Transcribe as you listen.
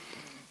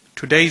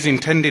today's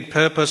intended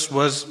purpose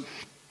was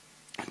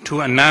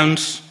to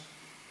announce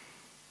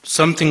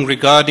something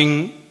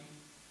regarding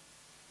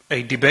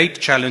a debate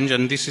challenge,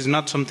 and this is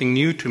not something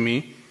new to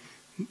me,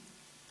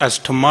 as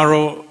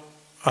tomorrow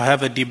I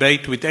have a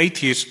debate with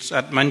atheists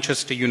at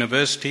Manchester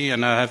University,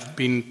 and I have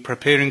been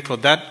preparing for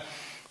that.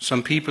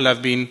 Some people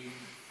have been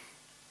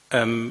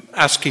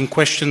asking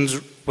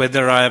questions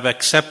whether I have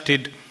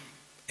accepted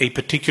a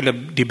particular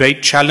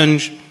debate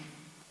challenge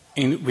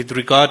with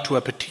regard to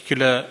a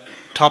particular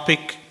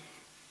topic,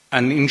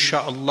 and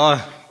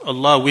inshallah,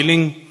 Allah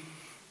willing,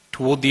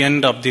 toward the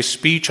end of this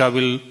speech I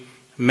will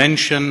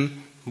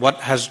mention what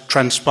has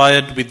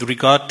transpired with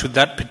regard to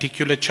that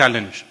particular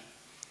challenge.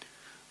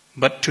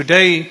 But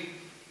today,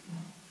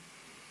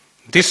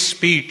 this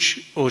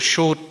speech or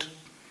short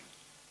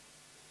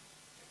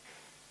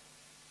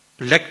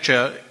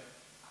lecture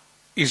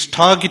is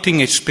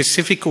targeting a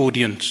specific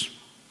audience.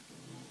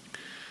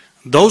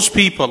 Those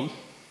people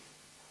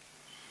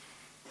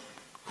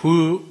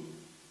who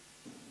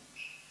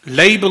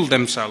label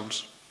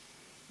themselves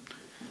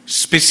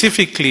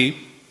specifically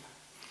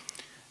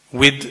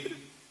with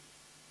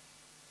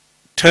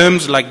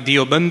terms like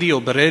Deobandi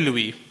or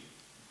Barelwi.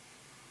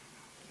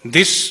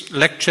 This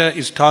lecture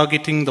is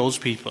targeting those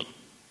people.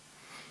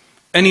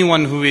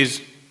 Anyone who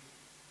is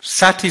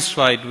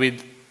satisfied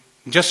with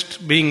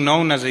just being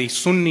known as a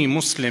Sunni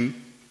Muslim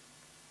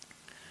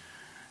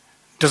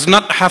does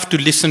not have to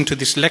listen to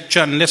this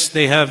lecture unless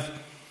they have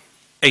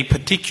a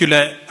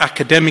particular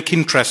academic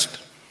interest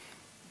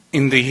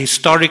in the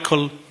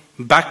historical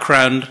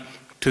background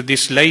to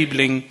this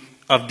labeling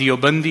of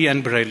Deobandi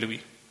and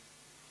Barelwi.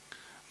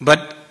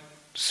 But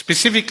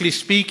specifically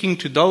speaking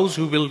to those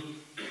who will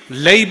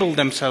label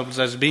themselves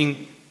as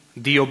being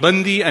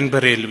Deobandi and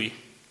Barelwi.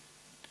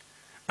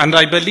 And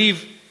I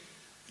believe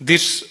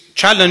this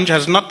challenge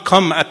has not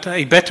come at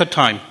a better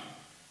time.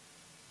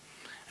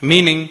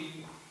 Meaning,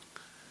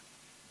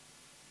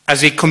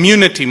 as a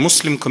community,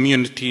 Muslim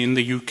community in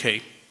the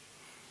UK,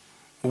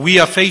 we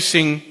are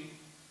facing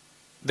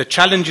the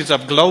challenges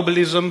of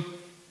globalism,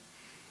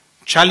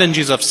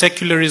 challenges of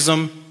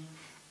secularism,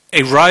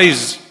 a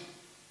rise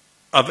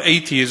of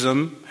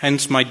atheism,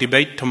 hence my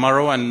debate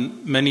tomorrow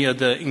and many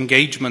other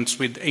engagements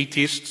with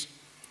atheists.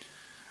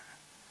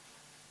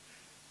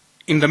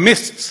 In the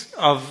midst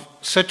of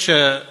such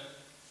an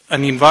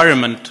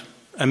environment,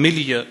 a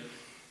milieu,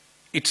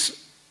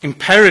 it's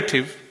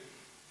imperative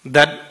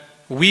that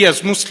we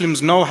as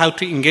Muslims know how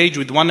to engage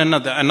with one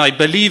another. And I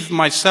believe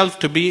myself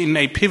to be in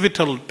a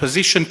pivotal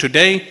position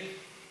today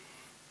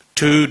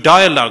to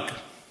dialogue,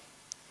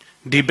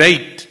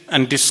 debate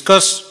and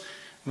discuss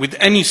with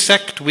any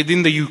sect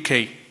within the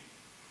UK.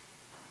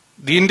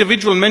 The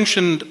individual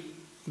mentioned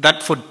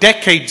that for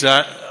decades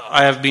I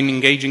have been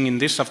engaging in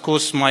this. Of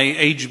course, my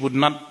age would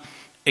not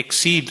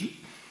exceed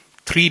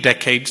 3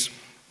 decades,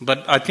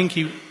 but I think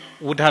he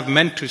would have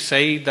meant to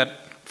say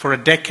that for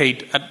a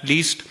decade at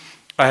least,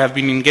 I have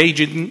been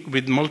engaging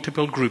with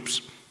multiple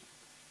groups.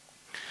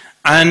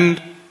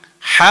 And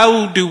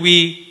how do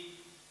we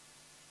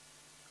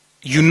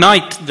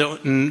unite the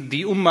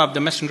ummah of the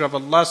Messenger of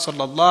Allah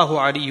sallallahu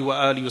alaihi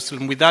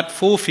wasallam without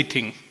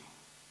forfeiting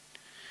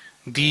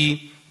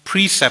the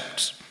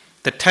precepts,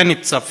 the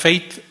tenets of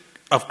faith,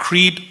 of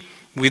creed,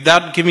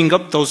 without giving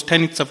up those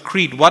tenets of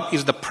creed? What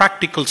is the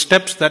practical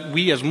steps that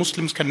we as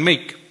Muslims can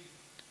make?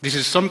 This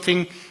is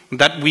something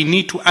that we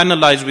need to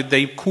analyze with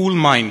a cool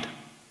mind.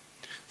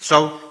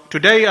 So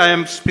today I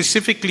am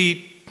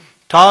specifically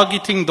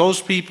targeting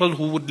those people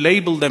who would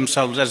label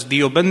themselves as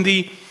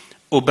Deobandi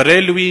or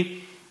Barelwi,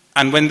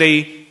 and when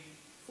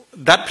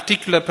that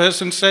particular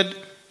person said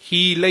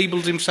he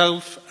labels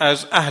himself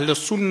as Ahl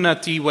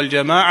Sunnati wal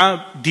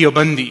Jama'a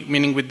Deobandi,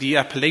 meaning with the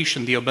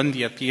appellation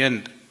Deobandi at the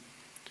end.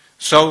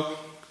 So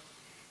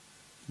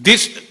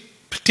this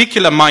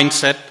particular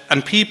mindset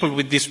and people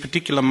with this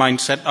particular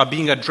mindset are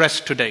being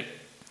addressed today.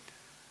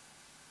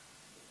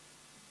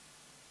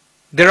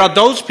 There are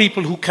those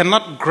people who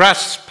cannot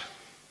grasp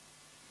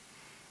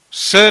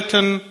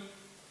certain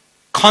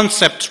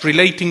concepts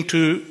relating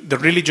to the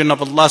religion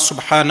of Allah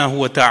subhanahu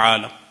wa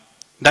ta'ala,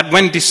 that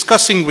when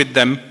discussing with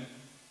them,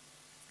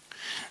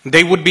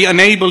 they would be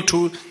unable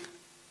to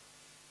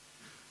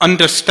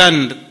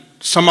understand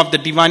some of the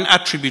divine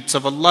attributes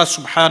of Allah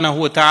subhanahu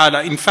wa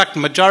ta'ala. In fact,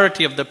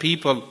 majority of the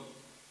people,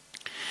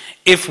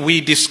 if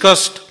we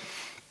discussed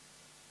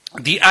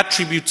the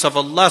attributes of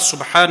Allah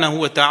subhanahu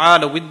wa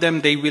ta'ala with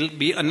them, they will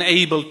be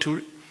unable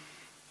to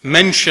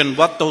mention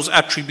what those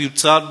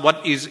attributes are,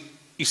 what is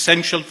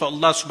essential for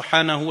Allah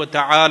subhanahu wa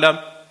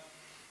ta'ala,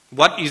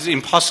 what is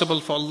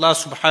impossible for Allah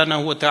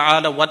subhanahu wa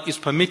ta'ala, what is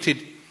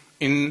permitted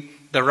in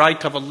the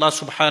right of Allah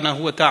subhanahu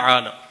wa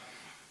ta'ala.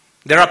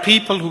 There are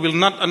people who will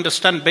not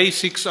understand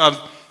basics of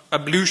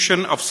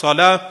ablution, of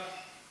salah,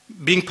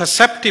 being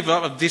perceptive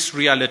of this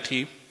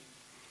reality.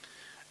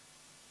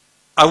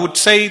 I would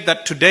say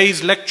that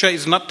today's lecture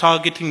is not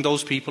targeting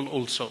those people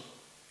also.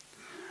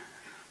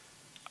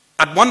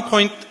 At one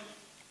point,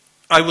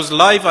 I was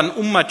live on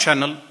Ummah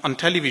channel on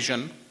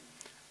television,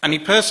 and a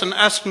person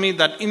asked me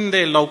that in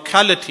their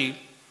locality,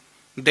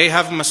 they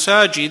have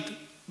masajid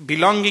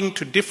belonging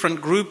to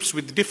different groups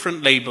with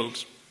different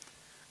labels.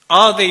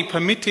 Are they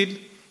permitted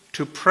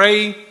to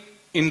pray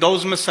in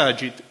those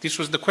masajid? This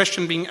was the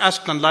question being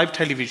asked on live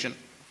television.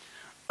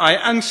 I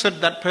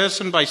answered that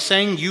person by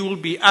saying, you will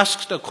be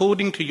asked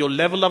according to your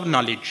level of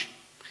knowledge.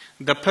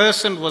 The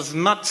person was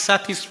not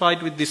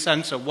satisfied with this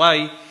answer.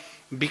 Why?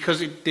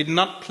 Because it did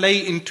not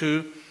play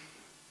into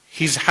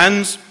his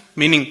hands,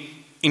 meaning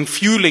in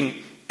fueling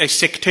a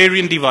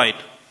sectarian divide.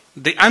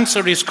 The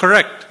answer is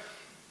correct.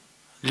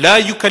 لا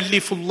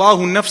يكلف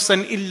الله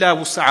نفسا إلا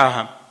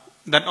وسعها.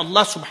 That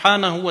Allah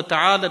subhanahu wa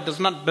ta'ala does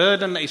not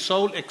burden a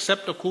soul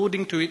except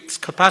according to its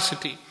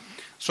capacity.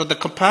 So the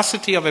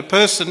capacity of a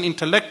person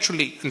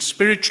intellectually and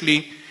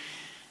spiritually,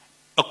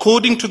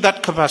 according to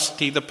that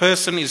capacity, the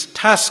person is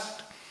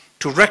tasked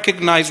to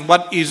recognize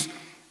what is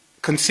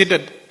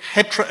considered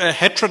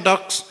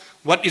heterodox,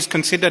 what is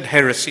considered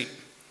heresy.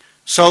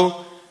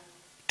 So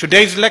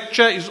today's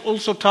lecture is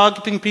also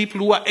targeting people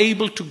who are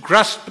able to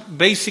grasp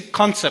basic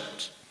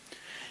concepts.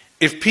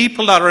 If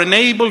people are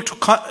unable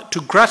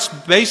to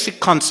grasp basic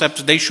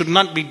concepts, they should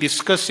not be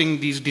discussing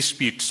these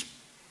disputes.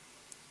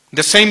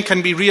 The same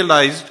can be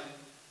realized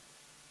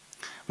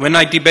when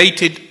I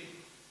debated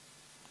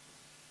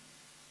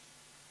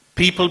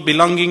people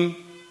belonging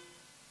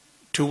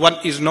to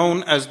what is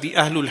known as the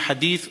Ahlul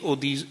Hadith or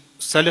the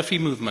Salafi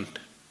movement.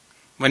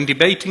 When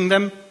debating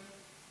them,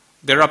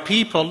 there are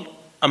people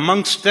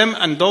amongst them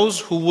and those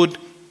who would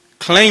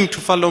claim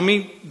to follow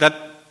me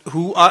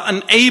who are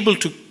unable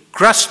to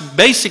grasp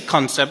basic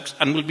concepts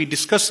and will be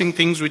discussing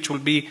things which will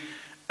be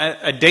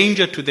a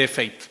danger to their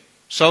faith.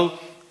 So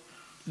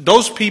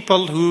those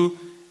people who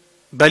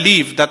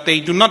believe that they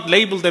do not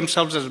label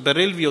themselves as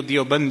Barelwi or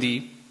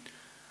Deobandi,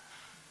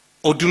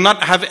 or do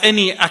not have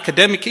any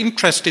academic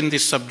interest in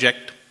this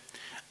subject,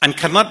 and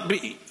cannot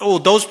be, or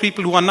those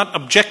people who are not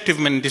objective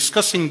when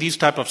discussing these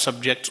type of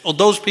subjects, or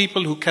those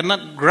people who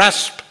cannot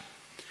grasp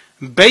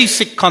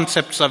basic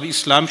concepts of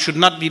Islam, should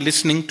not be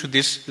listening to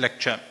this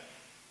lecture.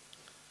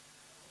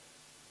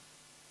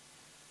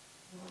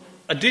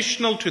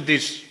 Additional to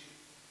this,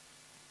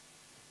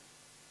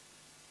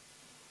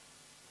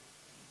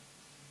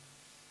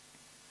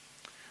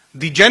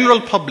 the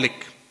general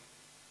public,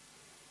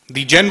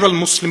 the general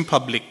Muslim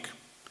public,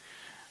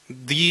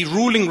 the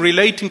ruling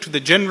relating to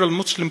the general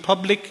Muslim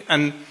public,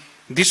 and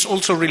this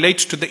also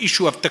relates to the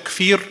issue of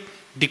takfir,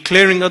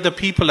 declaring other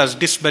people as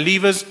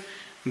disbelievers.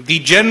 The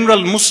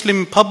general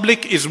Muslim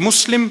public is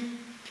Muslim,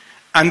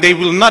 and they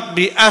will not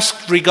be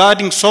asked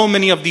regarding so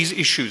many of these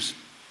issues.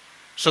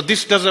 So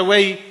this does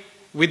away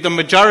with the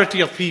majority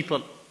of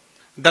people,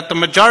 that the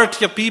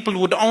majority of people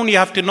would only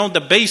have to know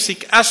the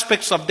basic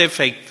aspects of their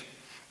faith.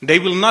 They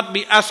will not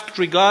be asked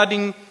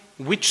regarding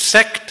which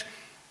sect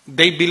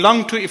they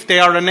belong to if they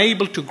are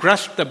unable to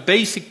grasp the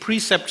basic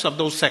precepts of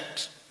those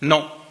sects.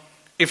 No.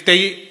 If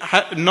they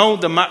know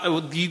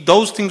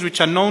those things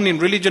which are known in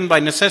religion by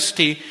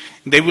necessity,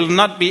 they will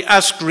not be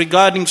asked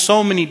regarding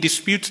so many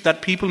disputes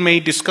that people may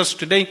discuss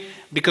today,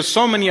 because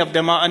so many of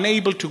them are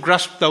unable to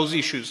grasp those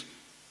issues.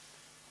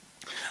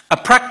 A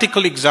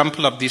practical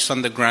example of this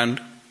on the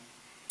ground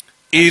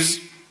is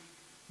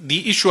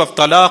the issue of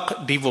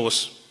talaq,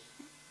 divorce.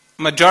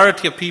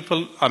 Majority of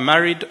people are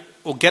married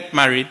or get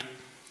married,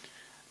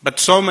 but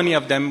so many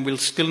of them will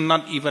still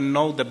not even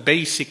know the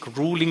basic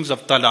rulings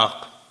of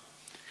talaq.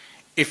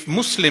 If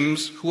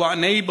Muslims who are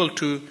unable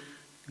to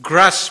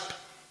grasp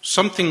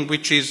something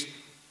which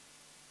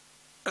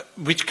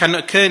can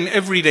occur in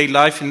everyday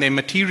life, in their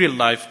material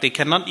life, they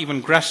cannot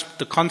even grasp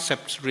the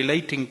concepts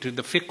relating to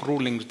the fiqh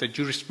rulings, the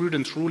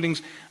jurisprudence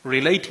rulings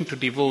relating to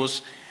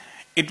divorce,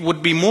 it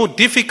would be more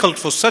difficult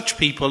for such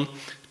people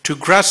to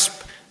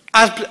grasp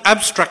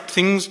abstract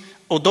things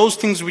or those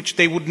things which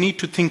they would need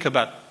to think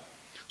about.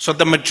 So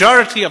the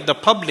majority of the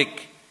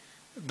public,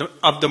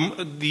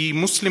 the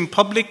Muslim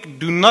public,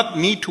 do not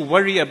need to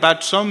worry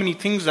about so many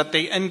things that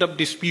they end up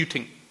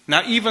disputing.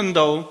 Now, even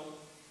though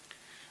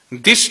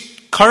this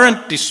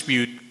current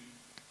dispute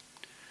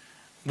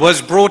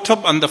was brought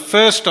up on the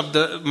first of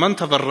the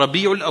month of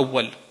Rabi'ul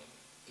Awwal,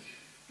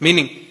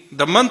 meaning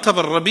the month of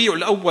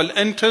Rabi'ul Awwal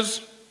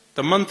enters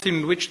the month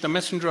in which the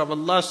Messenger of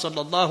Allah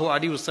sallallahu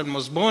alaihi wasallam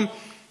was born,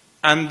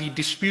 and the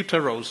dispute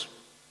arose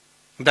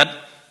that,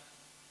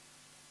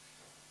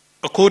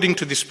 according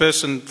to this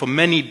person, for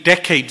many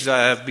decades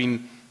I have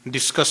been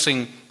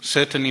discussing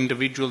certain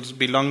individuals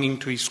belonging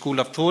to his school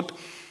of thought,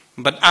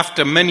 but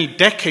after many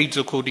decades,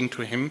 according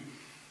to him,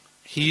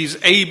 he is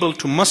able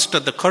to muster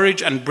the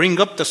courage and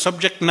bring up the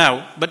subject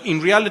now. But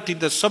in reality,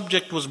 the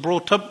subject was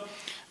brought up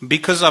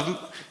because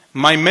of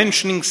my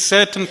mentioning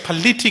certain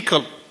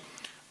political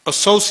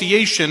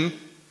association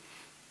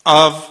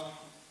of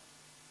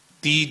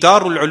the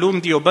Darul Ulum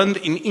Deoband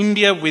in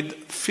India with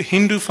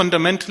Hindu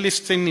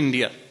fundamentalists in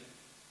India.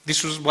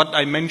 This was what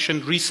I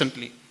mentioned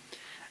recently.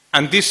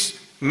 And this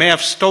may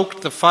have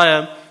stoked the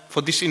fire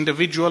for this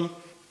individual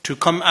to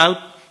come out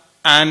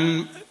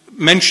and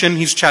mention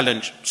his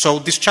challenge. So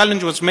this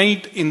challenge was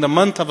made in the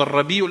month of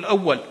Rabi'ul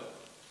Awwal.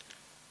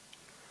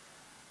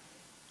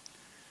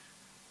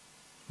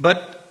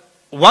 But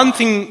one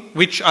thing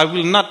which I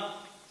will not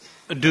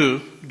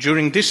do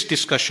during this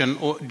discussion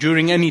or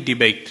during any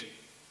debate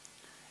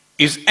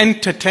is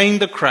entertain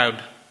the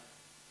crowd.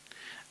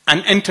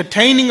 And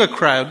entertaining a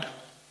crowd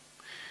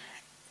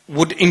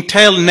would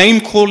entail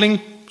name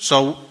calling,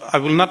 so I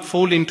will not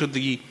fall into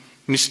the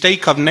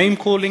mistake of name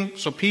calling.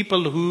 So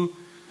people who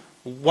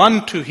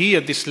want to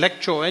hear this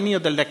lecture or any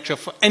other lecture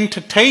for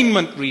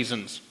entertainment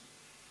reasons,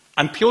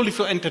 and purely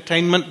for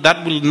entertainment,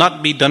 that will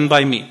not be done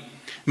by me.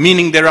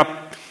 Meaning there are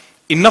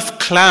enough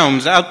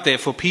clowns out there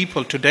for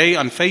people today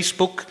on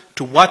Facebook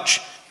to watch,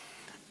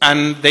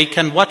 and they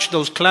can watch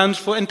those clowns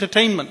for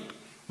entertainment.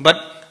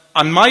 But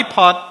on my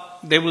part,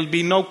 there will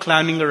be no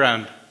clowning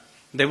around.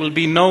 There will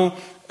be no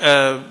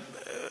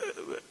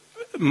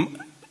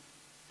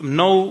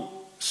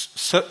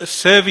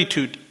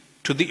servitude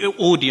to the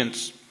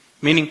audience.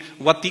 Meaning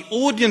what the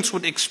audience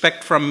would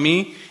expect from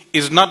me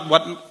is not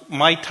what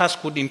my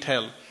task would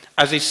entail.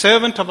 As a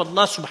servant of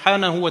Allah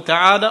subhanahu wa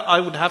ta'ala, I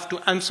would have to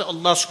answer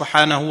Allah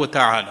subhanahu wa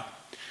ta'ala.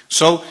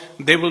 So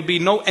there will be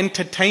no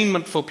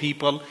entertainment for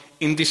people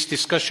in this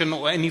discussion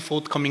or any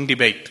forthcoming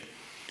debate.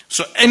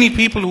 So any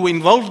people who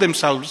involve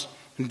themselves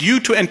due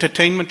to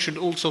entertainment should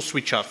also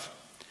switch off.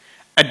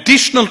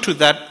 Additional to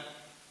that,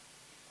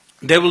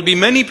 there will be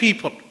many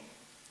people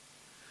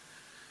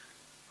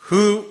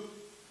who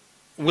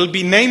will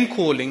be name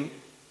calling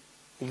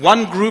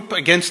one group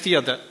against the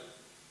other.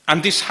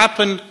 And this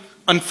happened,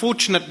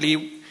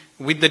 unfortunately,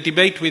 with the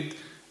debate with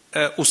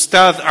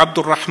Ustad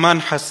Abdul Rahman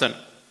Hassan.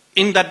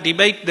 In that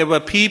debate, there were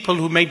people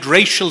who made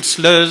racial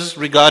slurs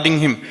regarding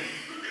him.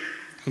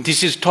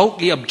 This is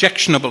totally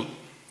objectionable.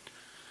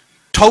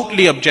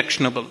 Totally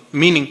objectionable,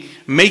 meaning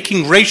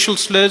making racial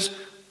slurs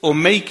or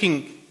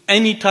making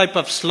any type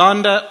of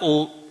slander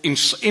or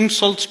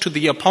insults to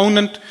the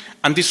opponent.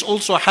 And this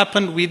also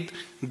happened with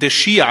the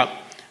Shia.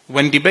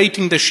 When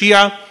debating the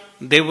Shia,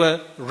 there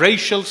were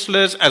racial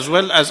slurs as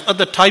well as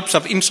other types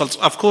of insults.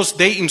 Of course,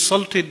 they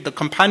insulted the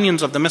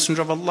companions of the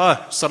Messenger of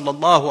Allah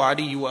sallallahu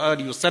alaihi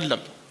wasallam.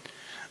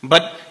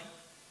 But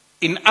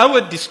in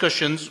our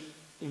discussions,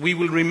 we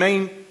will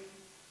remain,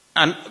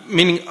 and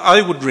meaning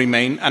I would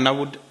remain, and I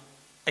would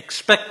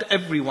expect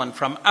everyone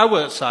from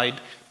our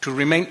side to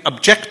remain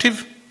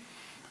objective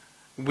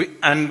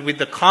and with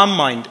a calm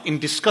mind in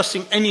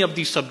discussing any of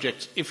these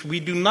subjects. If we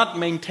do not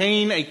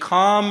maintain a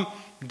calm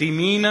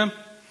demeanor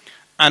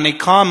and a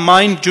calm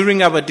mind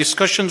during our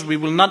discussions, we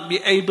will not be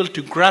able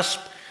to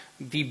grasp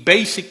the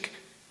basic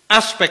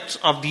aspects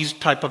of these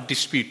type of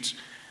disputes.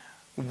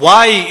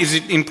 Why is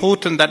it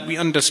important that we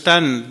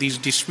understand these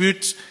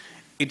disputes?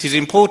 It is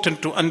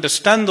important to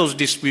understand those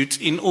disputes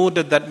in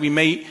order that we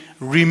may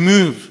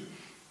remove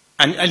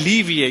and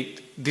alleviate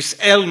this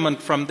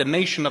ailment from the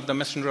nation of the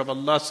Messenger of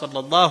Allah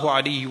sallallahu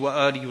alaihi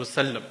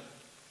wasallam.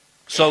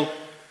 So,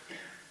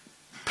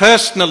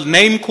 personal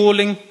name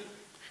calling,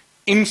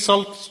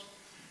 insults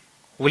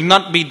will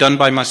not be done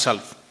by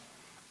myself.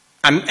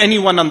 And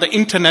anyone on the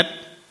internet,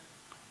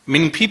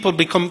 meaning people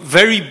become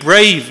very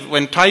brave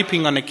when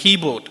typing on a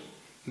keyboard.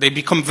 They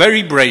become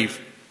very brave.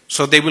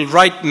 So they will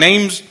write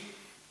names,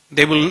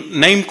 they will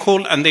name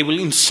call, and they will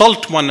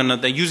insult one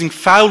another using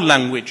foul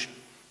language.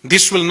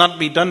 This will not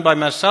be done by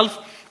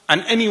myself.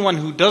 And anyone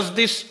who does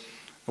this,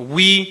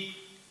 we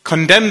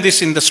condemn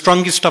this in the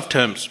strongest of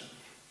terms.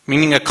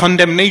 Meaning a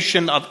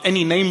condemnation of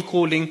any name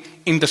calling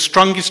in the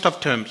strongest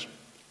of terms.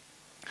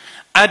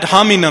 Ad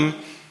hominem,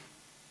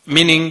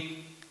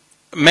 meaning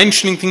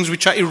mentioning things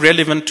which are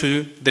irrelevant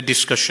to the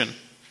discussion.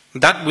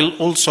 That will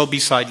also be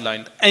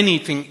sidelined.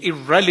 Anything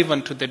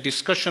irrelevant to the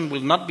discussion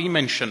will not be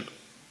mentioned.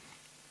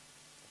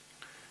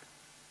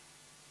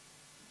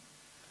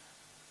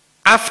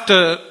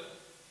 After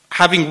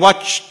having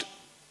watched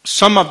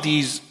some of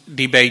these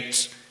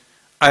debates,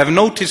 I have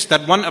noticed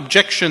that one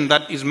objection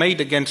that is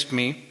made against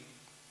me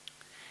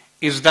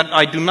is that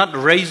I do not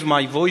raise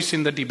my voice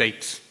in the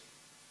debates.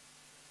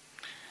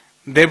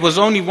 There was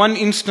only one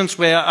instance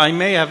where I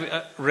may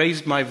have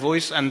raised my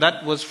voice, and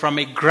that was from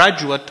a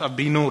graduate of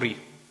Binori.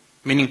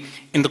 Meaning,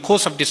 in the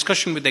course of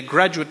discussion with a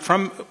graduate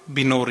from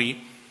Binori,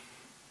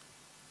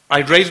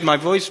 I raised my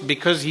voice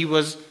because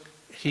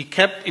he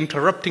kept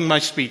interrupting my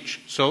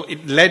speech. So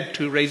it led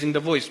to raising the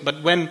voice. But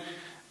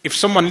if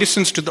someone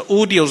listens to the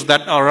audios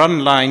that are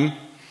online,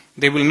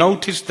 they will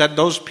notice that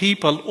those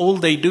people, all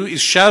they do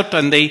is shout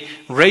and they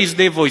raise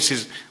their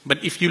voices.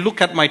 But if you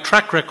look at my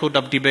track record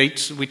of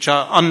debates, which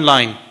are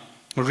online,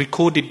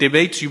 recorded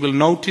debates, you will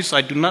notice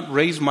I do not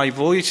raise my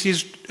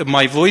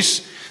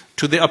voice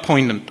to the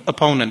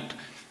opponent.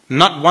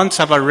 Not once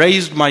have I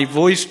raised my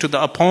voice to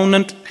the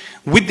opponent,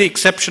 with the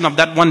exception of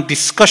that one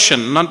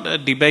discussion, not a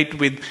debate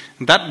with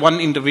that one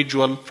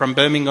individual from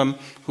Birmingham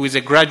who is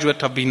a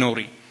graduate of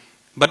Binori.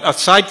 But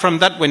aside from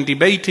that, when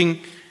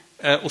debating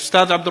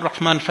Ustad Abdul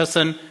Rahman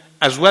Hassan,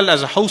 as well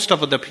as a host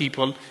of other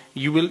people,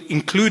 you will,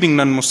 including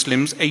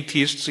non-Muslims,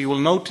 atheists, you will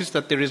notice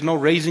that there is no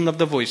raising of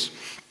the voice.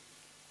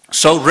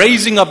 So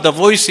raising of the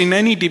voice in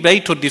any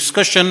debate or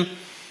discussion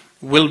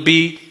will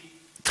be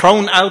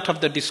thrown out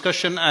of the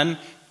discussion, and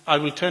I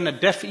will turn a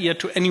deaf ear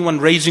to anyone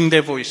raising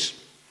their voice.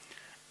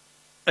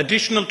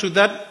 additional to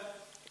that,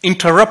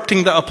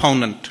 interrupting the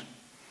opponent.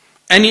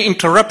 Any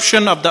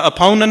interruption of the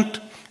opponent,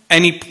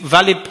 any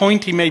valid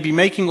point he may be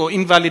making or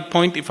invalid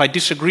point, if I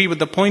disagree with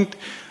the point,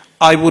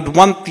 I would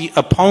want the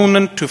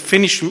opponent to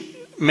finish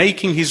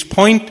making his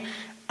point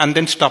and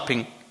then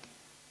stopping.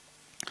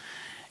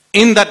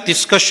 In that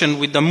discussion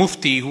with the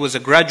Mufti, who was a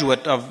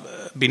graduate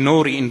of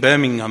Binori in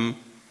Birmingham,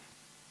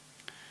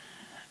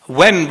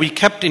 when we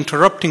kept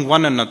interrupting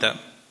one another,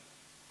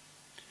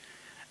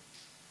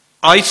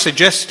 I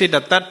suggested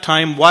at that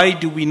time, why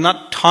do we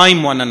not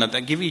time one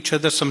another, give each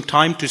other some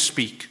time to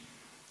speak?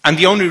 And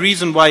the only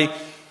reason why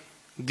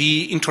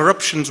the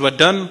interruptions were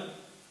done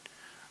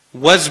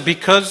was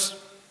because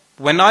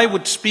when I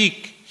would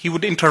speak, he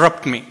would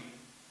interrupt me.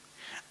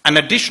 And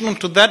additional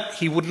to that,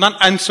 he would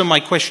not answer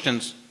my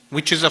questions,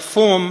 which is a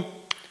form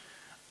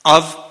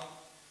of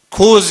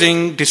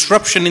causing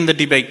disruption in the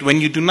debate.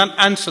 When you do not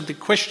answer the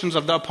questions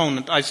of the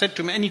opponent, I said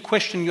to him, any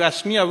question you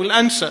ask me, I will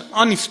answer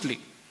honestly.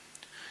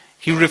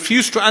 He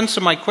refused to answer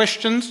my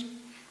questions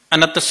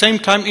and at the same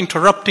time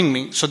interrupting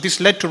me. So this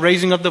led to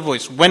raising of the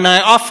voice. When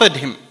I offered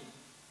him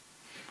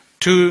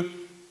to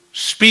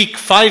speak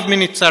 5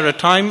 minutes at a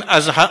time,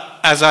 as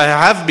I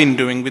have been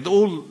doing with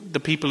all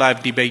the people I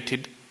have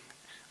debated,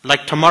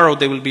 like tomorrow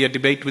there will be a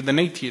debate with an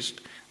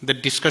atheist, the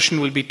discussion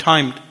will be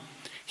timed.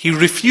 He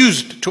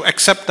refused to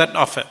accept that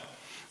offer.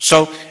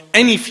 So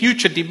any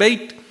future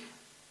debate,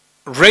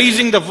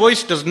 raising the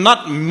voice does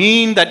not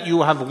mean that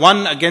you have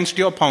won against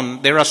your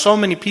opponent. There are so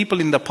many people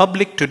in the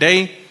public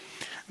today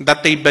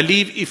that they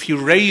believe if you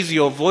raise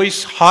your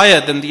voice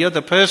higher than the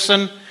other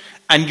person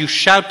and you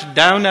shout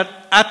down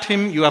at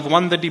him, you have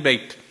won the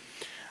debate.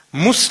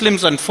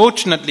 Muslims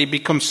unfortunately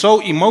become so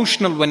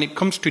emotional when it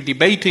comes to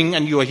debating,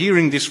 and you are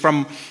hearing this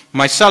from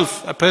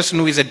myself, a person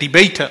who is a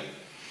debater,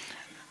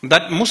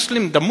 that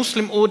the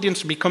Muslim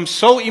audience becomes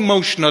so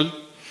emotional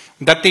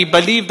that they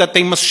believe that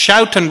they must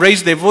shout and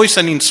raise their voice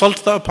and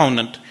insult the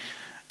opponent.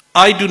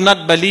 I do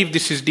not believe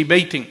this is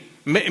debating.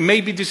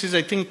 Maybe this is,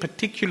 I think,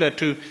 particular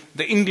to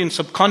the Indian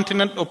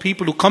subcontinent or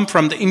people who come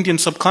from the Indian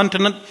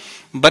subcontinent,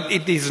 but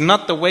it is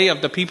not the way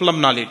of the people of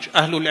knowledge,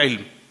 Ahlul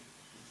Ilm.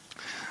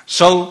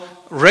 So,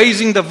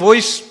 raising the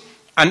voice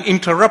and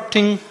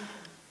interrupting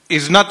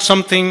is not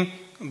something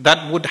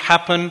that would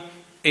happen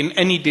in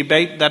any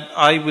debate that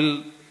I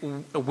will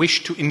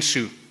wish to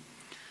ensue.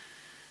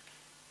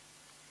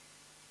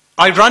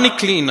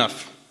 Ironically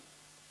enough,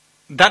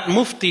 that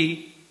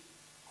Mufti,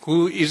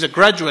 who is a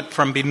graduate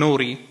from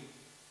Binori,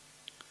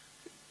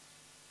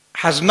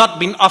 has not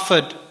been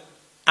offered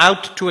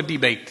out to a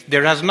debate.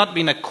 There has not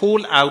been a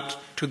call out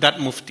to that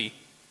Mufti.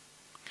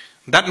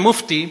 That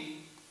Mufti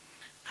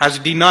has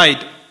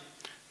denied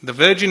the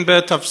virgin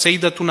birth of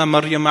Sayyidatuna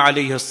Maryam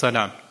alayhi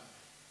salam.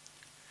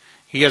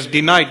 He has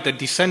denied the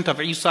descent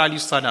of Isa alayhi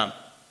salam.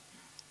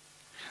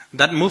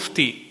 That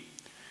Mufti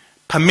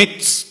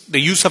permits the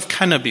use of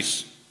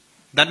cannabis.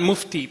 That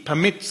Mufti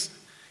permits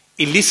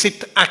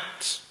illicit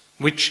acts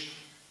which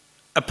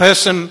a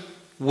person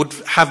would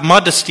have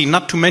modesty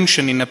not to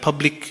mention in a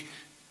public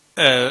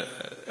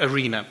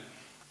arena.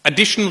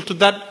 Additional to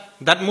that,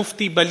 that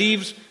Mufti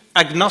believes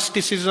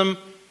agnosticism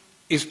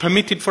is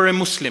permitted for a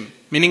Muslim,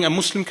 meaning a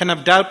Muslim can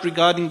have doubt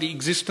regarding the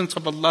existence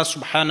of Allah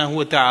subhanahu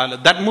wa ta'ala.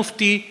 That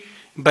Mufti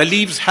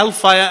believes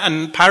hellfire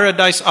and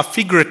paradise are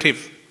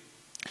figurative.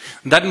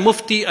 That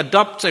Mufti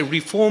adopts a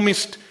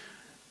reformist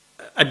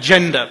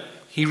agenda.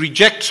 He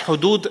rejects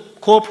hudud,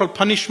 corporal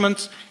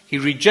punishments. He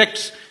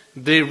rejects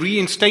the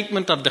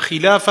reinstatement of the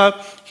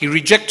Khilafah. He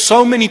rejects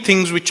so many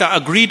things which are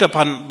agreed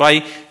upon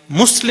by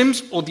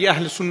Muslims or the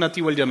Ahl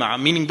Sunnati wal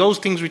Jama'ah, meaning those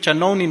things which are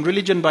known in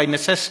religion by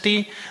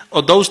necessity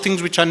or those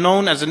things which are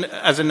known as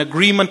an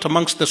agreement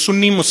amongst the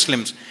Sunni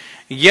Muslims.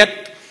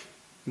 Yet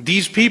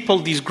these people,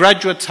 these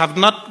graduates, have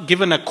not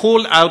given a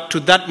call out to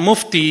that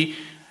Mufti.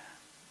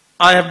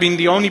 I have been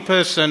the only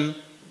person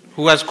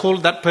who has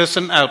called that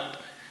person out.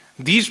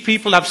 These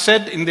people have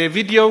said in their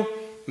video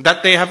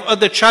that they have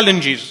other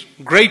challenges,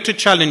 greater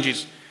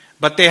challenges,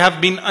 but they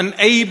have been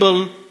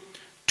unable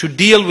to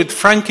deal with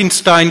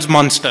Frankenstein's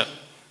monster.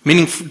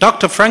 Meaning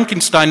Dr.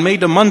 Frankenstein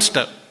made a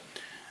monster.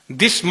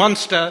 This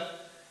monster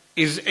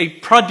is a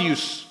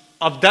produce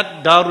of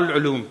that Darul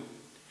Ulum.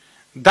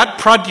 That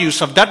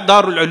produce of that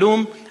Darul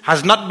Ulum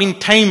has not been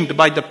tamed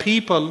by the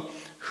people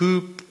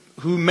who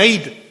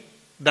made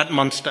that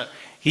monster.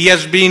 He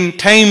has been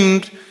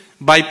tamed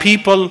by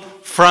people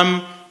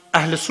from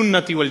Ahl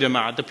Sunnati wal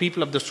Jama'ah, the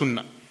people of the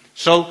Sunnah.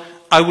 So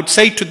I would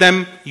say to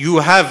them, you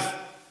have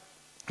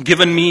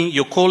given me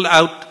your call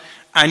out,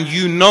 and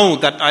you know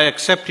that I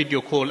accepted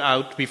your call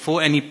out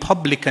before any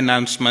public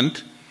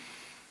announcement.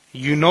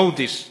 You know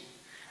this.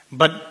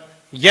 But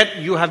yet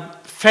you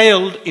have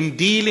failed in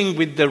dealing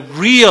with the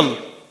real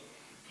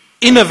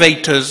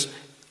innovators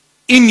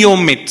in your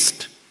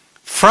midst,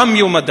 from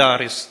your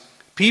madaris.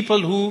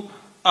 People who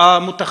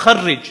are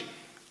mutakharrij,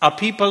 are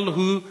people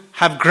who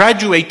have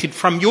graduated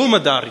from your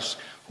madaris,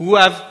 who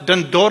have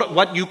done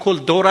what you call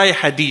Dorai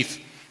Hadith,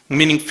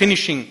 meaning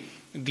finishing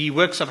the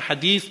works of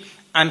Hadith,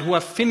 and who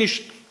have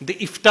finished the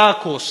Iftar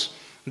course,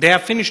 They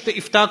have finished the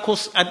iftar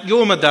course at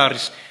your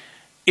madaris.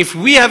 If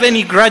we have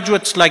any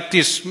graduates like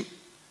this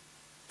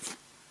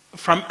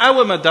from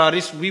our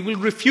madaris, we will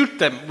refute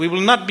them. We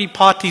will not be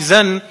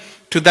partisan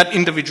to that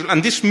individual.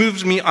 And this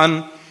moves me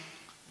on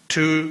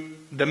to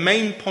the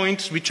main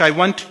points which I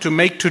wanted to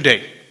make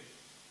today.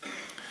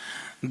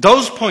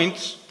 Those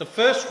points, the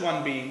first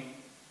one being,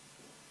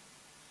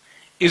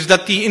 is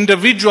that the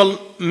individual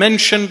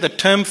mentioned the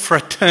term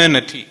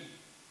fraternity.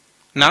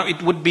 Now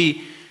it would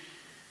be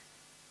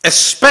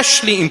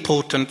especially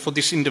important for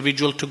this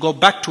individual to go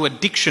back to a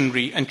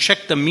dictionary and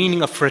check the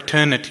meaning of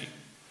fraternity.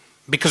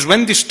 Because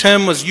when this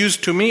term was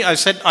used to me, I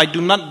said, I do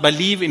not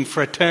believe in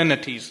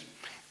fraternities.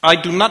 I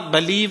do not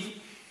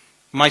believe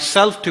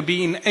myself to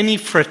be in any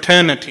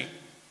fraternity.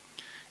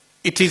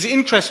 It is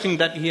interesting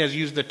that he has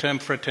used the term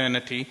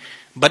fraternity,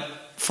 but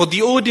for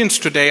the audience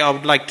today, I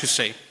would like to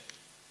say,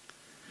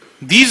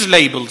 these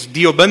labels,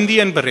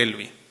 Deobandi and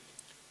Barelwi,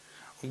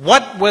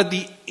 what were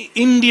the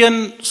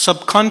Indian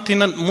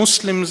subcontinent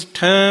Muslims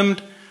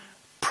termed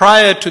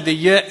prior to the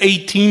year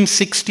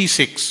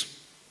 1866?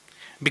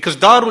 Because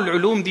Darul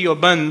Ulum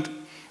Deoband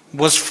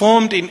was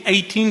formed in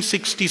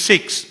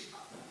 1866,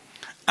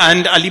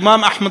 and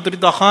Al-Imam Ahmad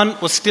Rida Khan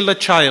was still a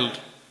child.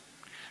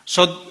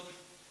 So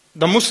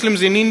the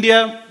Muslims in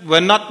India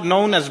were not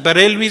known as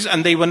Barelwis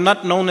and they were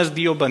not known as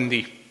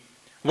Deobandi.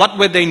 What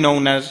were they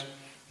known as?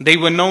 They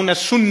were known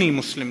as Sunni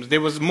Muslims.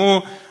 There was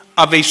more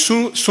of a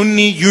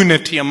Sunni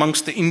unity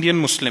amongst the Indian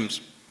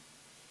Muslims.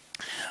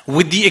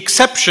 With the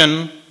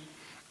exception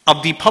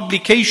of the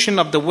publication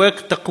of the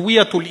work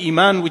Taqwiyatul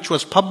Iman, which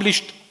was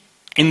published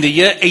in the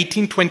year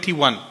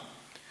 1821.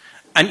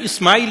 And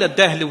Ismail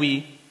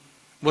ad-Dahlawi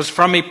was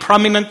from a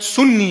prominent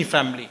Sunni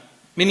family,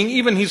 meaning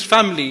even his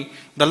family,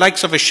 the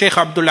likes of a Shaykh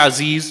Abdul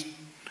Aziz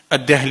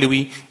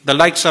ad-Dahlawi, the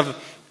likes of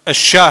a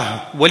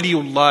Shah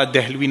Waliullah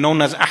ad-Dahlawi,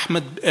 known as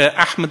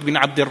Ahmad bin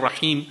Abdul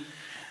Rahim.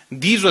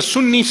 These were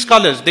Sunni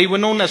scholars. They were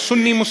known as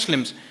Sunni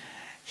Muslims.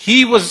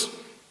 He was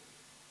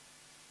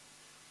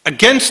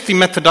against the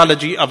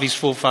methodology of his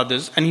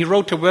forefathers, and he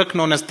wrote a work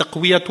known as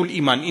Taqwiyatul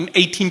Iman in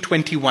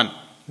 1821.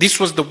 This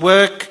was the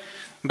work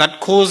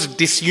that caused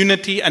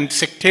disunity and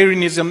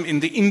sectarianism in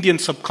the Indian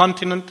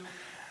subcontinent.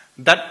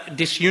 That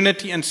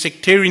disunity and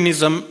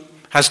sectarianism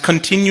has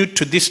continued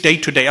to this day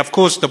today. Of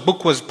course, the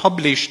book was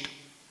published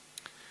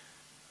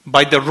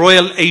by the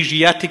Royal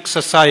Asiatic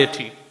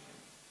Society.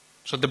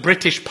 So the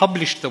British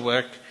published the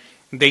work.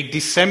 They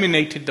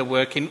disseminated the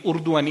work in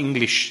Urdu and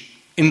English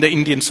in the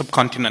Indian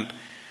subcontinent.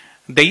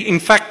 In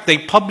fact, they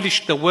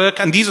published the work,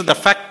 and these are the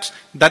facts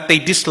that they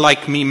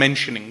dislike me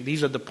mentioning.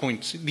 These are the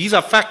points. These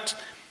are facts.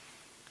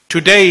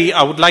 Today,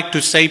 I would like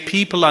to say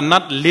people are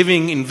not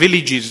living in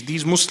villages.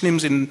 These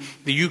Muslims in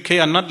the UK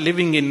are not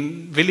living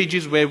in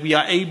villages where we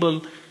are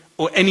able,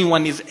 or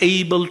anyone is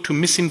able to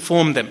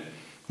misinform them.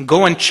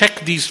 Go and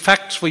check these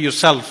facts for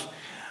yourself.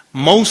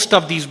 Most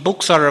of these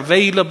books are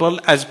available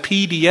as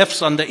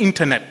PDFs on the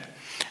internet.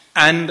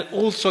 And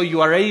also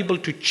you are able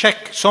to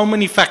check so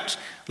many facts.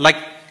 Like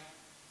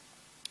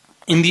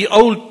in the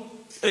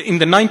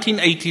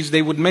 1980s,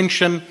 they would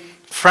mention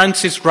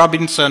Francis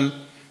Robinson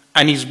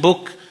and his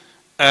book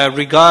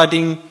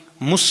regarding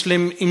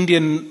Muslim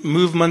Indian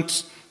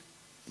movements,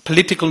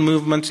 political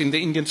movements in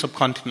the Indian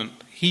subcontinent.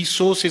 He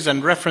sources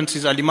and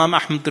references Al-Imam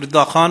Ahmad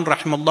Rida Khan,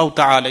 rahimahullah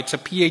ta'ala. It's a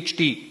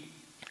PhD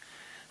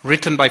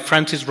written by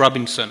Francis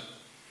Robinson.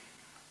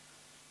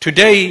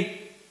 Today,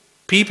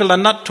 people are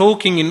not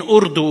talking in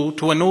Urdu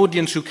to an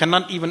audience who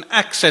cannot even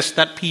access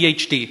that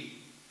PhD.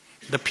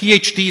 The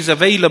PhD is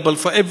available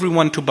for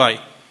everyone to buy.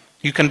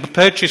 You can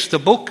purchase the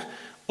book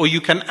or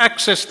you can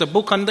access the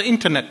book on the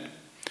internet.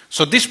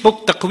 So this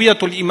book,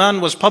 Taqwiyatul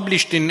Iman, was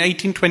published in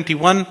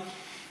 1821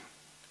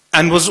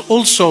 and was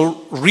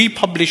also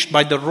republished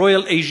by the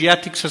Royal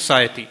Asiatic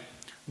Society.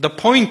 The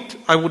point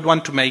I would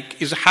want to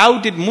make is, how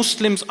did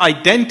Muslims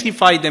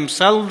identify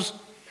themselves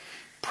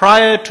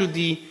prior to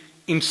the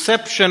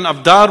inception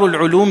of Darul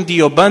Ulum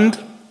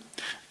Deoband,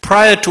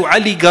 prior to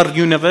Aligarh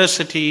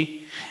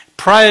University,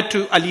 prior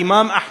to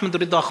Al-Imam Ahmad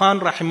Rida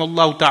Khan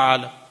rahimahullah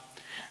ta'ala?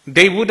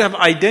 They would have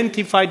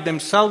identified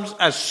themselves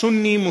as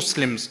Sunni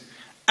Muslims,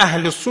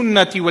 Ahlus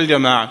Sunnati wal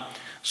Jama'ah.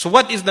 So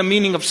what is the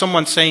meaning of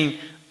someone saying,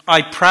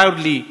 I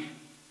proudly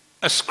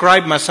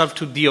ascribe myself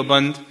to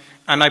Deoband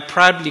and I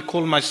proudly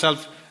call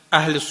myself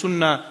Ahl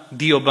Sunnah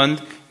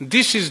Deoband?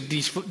 This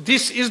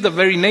is the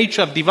very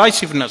nature of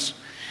divisiveness.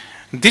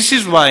 This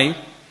is why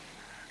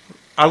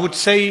I would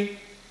say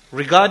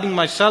regarding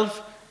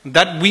myself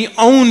that we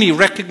only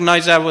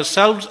recognize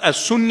ourselves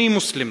as Sunni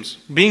Muslims,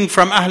 being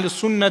from Ahl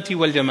Sunnati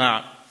wal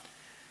Jama'ah.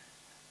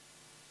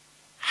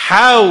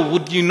 How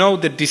would you know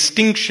the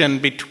distinction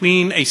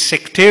between a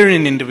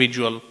sectarian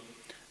individual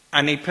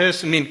and a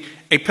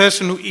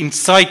person who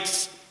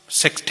incites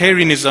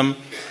sectarianism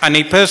and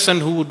a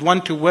person who would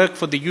want to work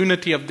for the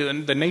unity of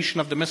the nation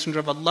of the Messenger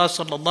of Allah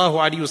sallallahu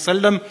alaihi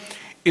wasallam?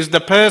 Is the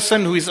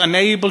person who is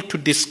unable to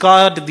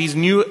discard these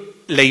new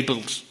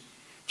labels.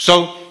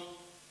 So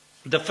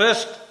the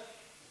first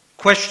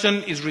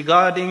question is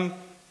regarding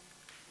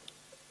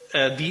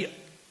the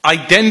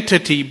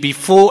identity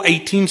before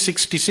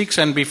 1866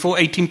 and before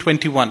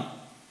 1821,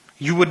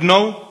 you would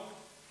know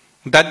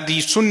that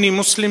the Sunni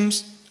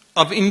Muslims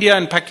of India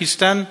and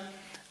Pakistan,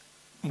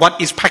 what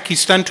is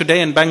Pakistan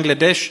today and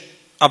Bangladesh,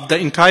 of the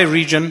entire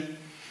region,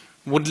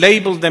 would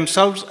label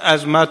themselves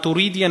as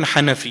Maturidi and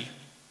Hanafi,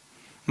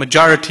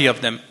 majority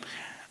of them.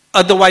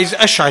 Otherwise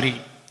Ash'ari.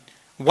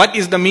 What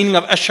is the meaning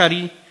of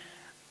Ash'ari?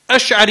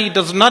 Ash'ari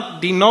does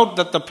not denote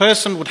that the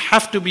person would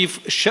have to be a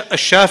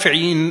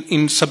Shafi'i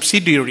in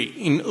subsidiary,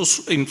 in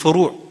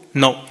furu'.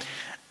 No.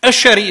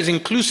 Ash'ari is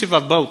inclusive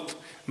of both.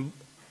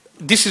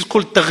 This is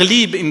called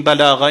taghlib in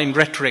balagha, in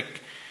rhetoric.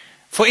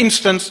 For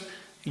instance,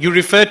 you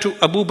refer to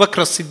Abu Bakr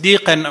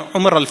as-Siddiq and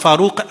Umar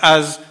al-Faruq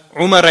as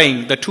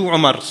Umarain, the two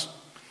Umars.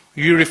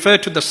 You refer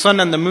to the sun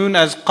and the moon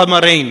as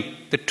Qamarain,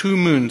 the two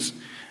moons.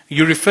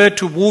 You refer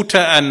to water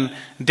and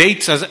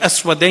dates as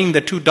Aswadain,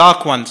 the two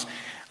dark ones.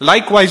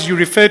 Likewise, you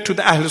refer to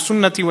the Ahl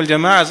Sunnati wal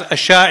Jama'ah as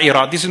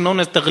Asha'ira. This is known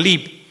as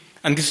Taghlib,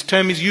 and this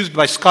term is used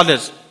by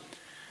scholars.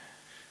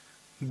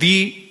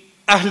 The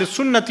Ahl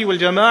Sunnati wal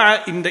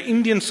Jama'ah in the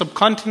Indian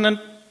subcontinent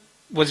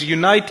was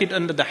united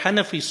under the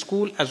Hanafi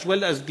school as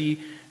well as the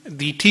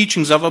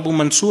teachings of Abu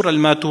Mansur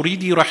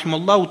al-Maturidi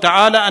rahimahullah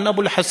ta'ala and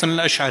Abu al-Hasan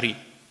al-Ash'ari.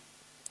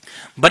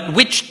 But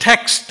which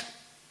text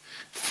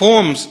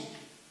forms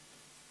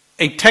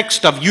a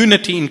text of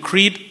unity in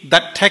creed?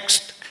 That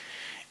text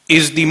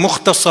is the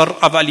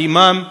Mukhtasar of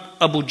Al-Imam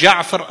Abu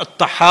Ja'far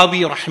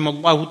al-Tahawi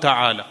rahimahullah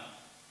ta'ala.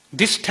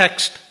 This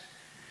text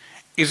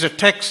is a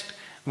text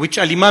which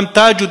Al-Imam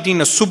Tajuddin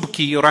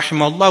al-Subki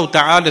rahimahullah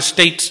ta'ala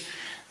states,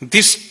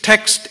 this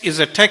text is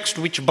a text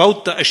which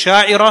both the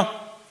Asha'ira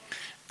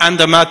and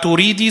the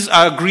Maturidis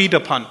are agreed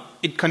upon.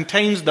 It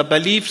contains the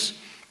beliefs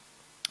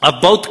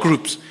of both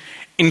groups.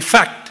 In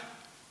fact,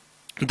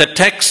 the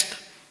text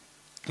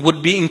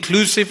would be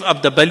inclusive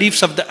of the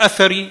beliefs of the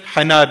Athari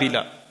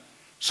Hanabila.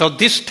 So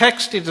this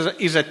text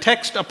is a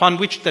text upon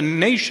which the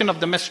nation of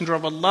the Messenger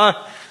of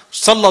Allah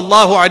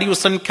sallallahu alaihi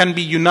wasallam can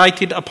be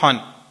united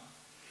upon.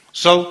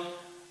 So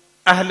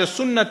Ahl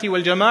Sunnati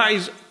wal Jama'ah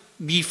is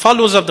the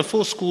followers of the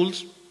four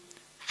schools,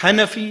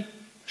 Hanafi,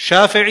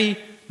 Shafi'i,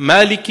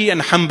 Maliki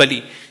and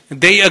Hanbali.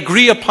 They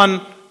agree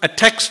upon a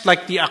text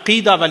like the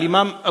Aqidah of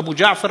Imam Abu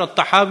Ja'far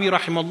al-Tahawi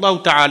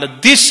rahimahullah ta'ala.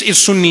 This is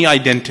Sunni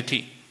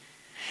identity.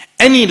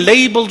 Any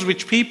labels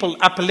which people,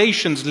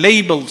 appellations,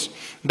 labels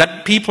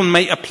that people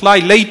may apply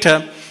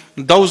later,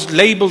 those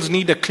labels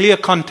need a clear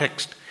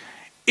context.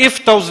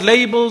 If those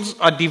labels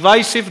are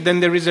divisive, then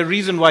there is a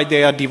reason why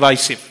they are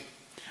divisive.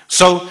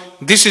 So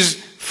this is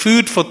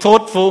food for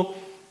thought for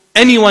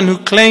anyone who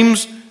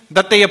claims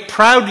that they are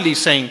proudly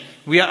saying,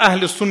 we are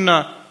Ahl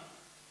Sunnah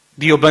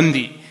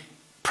Deobandi.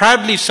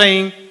 Proudly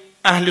saying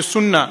Ahl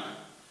Sunnah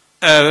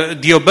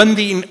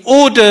Deobandi in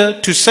order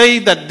to say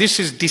that this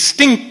is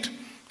distinct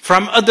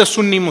from other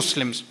Sunni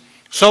Muslims.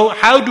 So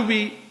how do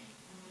we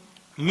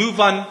move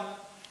on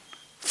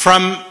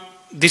from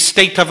this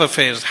state of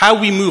affairs? How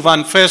we move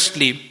on,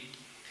 firstly,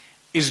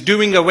 is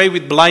doing away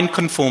with blind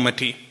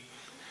conformity.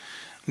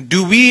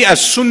 Do we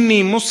as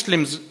Sunni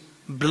Muslims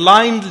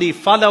blindly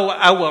follow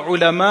our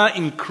ulama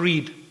in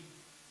creed?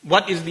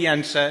 What is the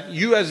answer?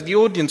 You as the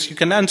audience, you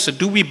can answer.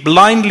 Do we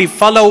blindly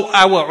follow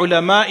our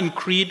ulama in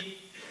creed?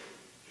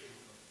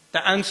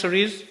 The answer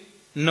is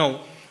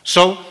no.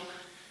 So,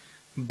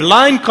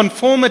 blind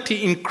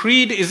conformity in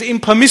creed is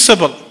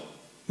impermissible.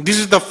 This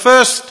is the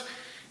first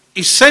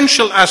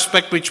essential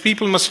aspect which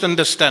people must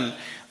understand.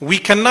 We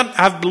cannot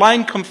have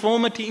blind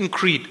conformity in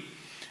creed.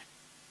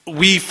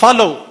 We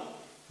follow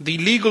the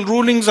legal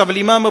rulings of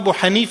Imam Abu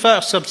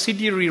Hanifa,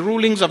 subsidiary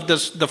rulings of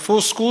the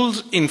four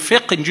schools in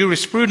fiqh and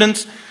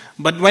jurisprudence.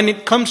 But when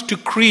it comes to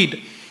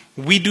creed,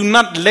 we do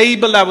not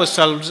label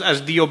ourselves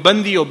as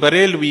Deobandi or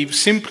Barelwi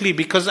simply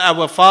because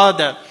our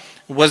father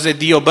was a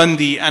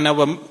Deobandi and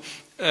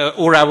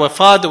our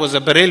father was a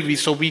Barelwi,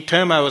 so we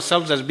term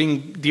ourselves as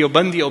being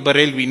Deobandi or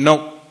Barelwi.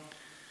 No.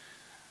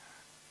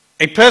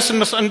 A person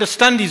must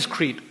understand his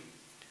creed.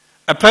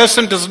 A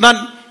person does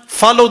not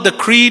follow the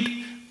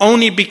creed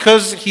only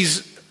because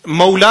he's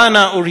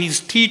Maulana or his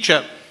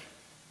teacher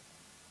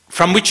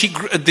from which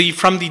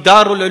from the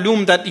Darul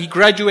Ulum that he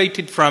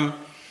graduated from,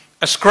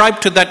 ascribe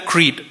to that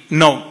creed.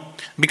 No.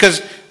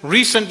 Because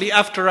recently,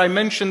 after I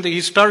mentioned the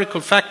historical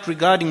fact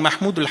regarding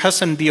Mahmud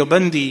al-Hasan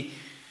Deobandi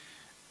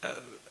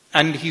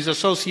and his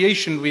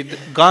association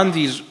with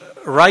Gandhi's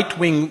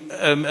right-wing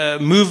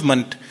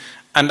movement,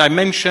 and I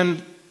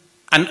mentioned,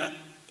 and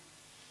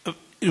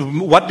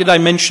what did I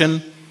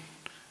mention?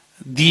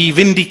 The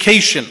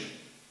vindication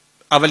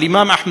of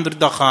Imam Ahmad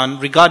Rida Khan,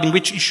 regarding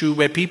which issue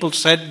where people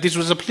said this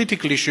was a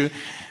political issue.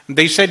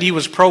 They said he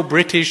was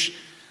pro-British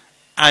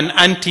and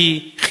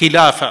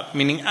anti-Khilafa,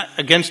 meaning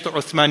against the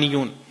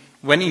Uthmaniyun,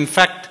 when in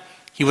fact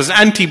he was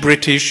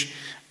anti-British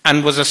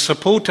and was a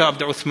supporter of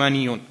the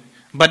Uthmaniyun.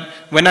 But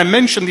when I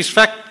mentioned this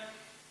fact,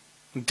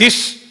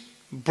 this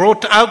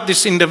brought out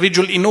this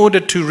individual in order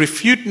to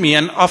refute me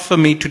and offer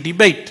me to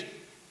debate.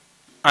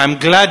 I'm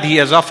glad he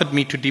has offered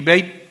me to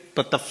debate,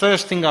 but the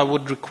first thing I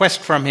would request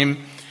from him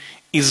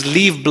is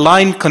leave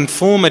blind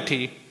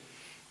conformity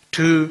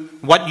to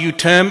what you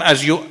term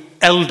as your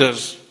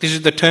elders. This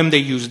is the term they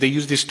use. They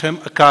use this term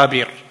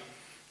akabir.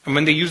 And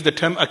when they use the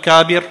term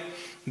akabir,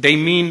 they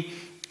mean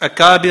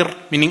akabir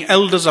meaning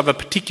elders of a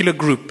particular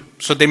group.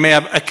 So they may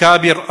have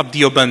akabir of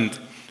Deobandi,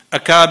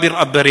 akabir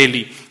of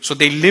Barelwi. So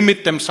they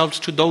limit themselves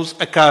to those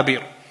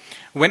akabir.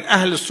 When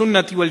Ahl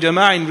Sunnati wal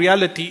Jama'ah in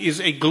reality is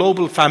a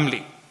global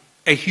family,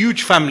 a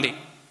huge family.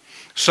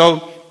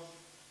 So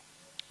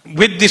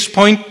with this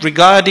point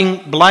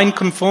regarding blind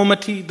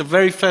conformity, the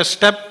very first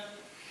step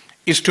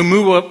is to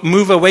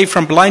move away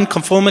from blind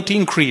conformity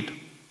in creed.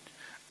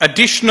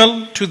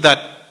 Additional to that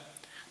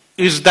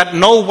is that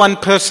no one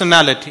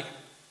personality,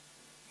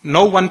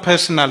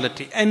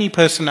 any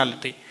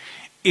personality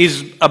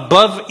is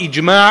above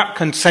ijma'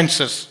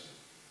 consensus.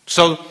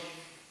 So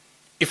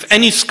if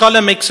any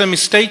scholar makes a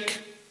mistake,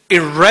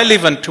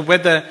 irrelevant to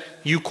whether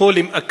you call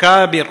him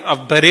akabir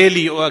of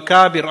Barelwi or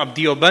akabir of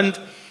Deoband,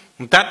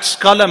 that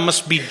scholar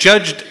must be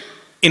judged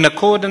in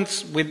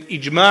accordance with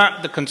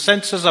ijma', the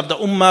consensus of the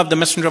ummah of the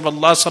Messenger of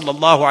Allah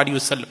sallallahu alaihi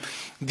wasallam,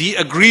 the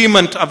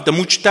agreement of the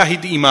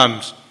mujtahid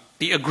imams,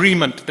 the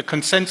agreement, the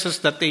consensus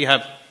that they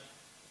have.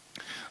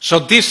 So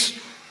this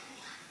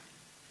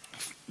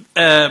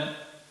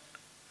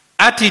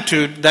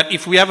attitude that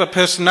if we have a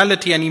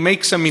personality and he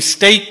makes a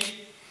mistake,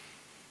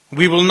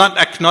 we will not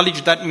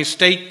acknowledge that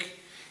mistake.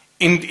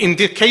 In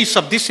the case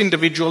of this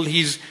individual,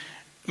 he's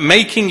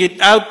making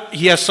it out,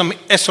 he has some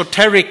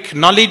esoteric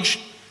knowledge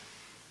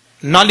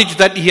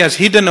that he has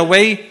hidden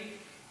away,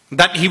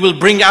 that he will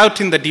bring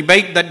out in the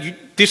debate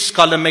that this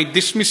scholar made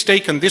this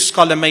mistake, and this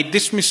scholar made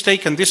this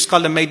mistake, and this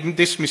scholar made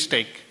this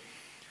mistake.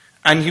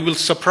 And he will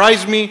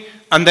surprise me,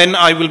 and then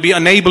I will be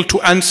unable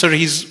to answer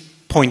his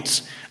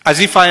points, as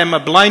if I am a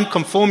blind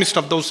conformist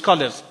of those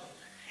scholars.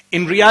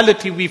 In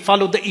reality, we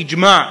follow the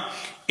ijma'.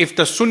 If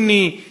the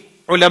Sunni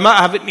ulama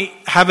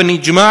have an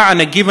ijma'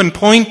 on a given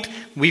point,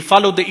 we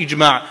follow the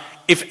ijma'.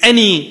 If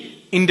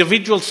any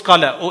individual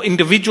scholar or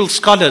individual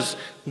scholars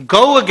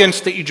go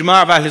against the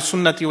ijma' of Ahl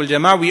Sunnati wal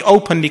Jama'ah, we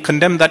openly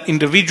condemn that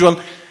individual,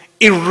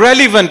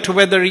 irrelevant to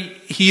whether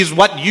he is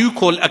what you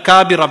call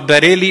akabir of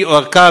Barelwi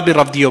or akabir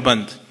of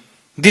Deoband.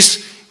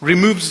 This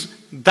removes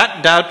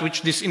that doubt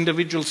which this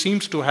individual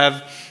seems to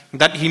have,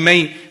 that he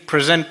may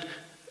present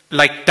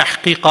like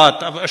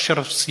tahqiqat of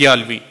Ashraf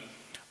Siyalvi,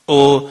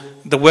 or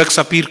the works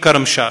of Pir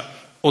Karam Shah,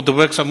 or the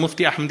works of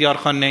Mufti Ahmadiyar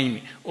Khan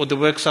Naimi, or the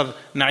works of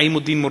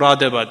Na'imuddin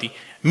Muradabadi,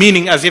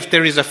 meaning as if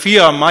there is a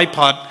fear on my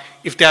part,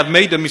 if they have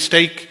made a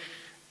mistake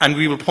and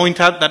we will point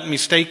out that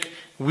mistake,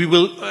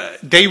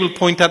 they will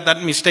point out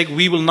that mistake,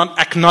 we will not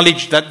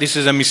acknowledge that this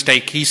is a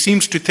mistake. He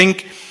seems to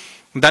think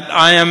that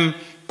I am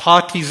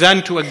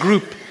partisan to a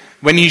group,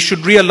 when he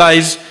should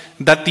realize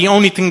that the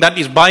only thing that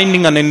is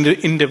binding on an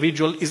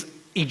individual is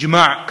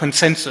ijma',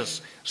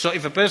 consensus. So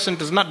if a person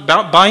does not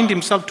bind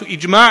himself to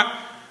ijma',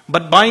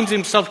 but binds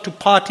himself to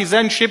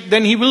partisanship,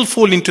 then he will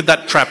fall into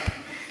that trap.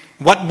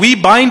 What we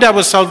bind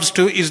ourselves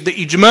to is the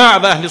ijma'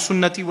 of Ahl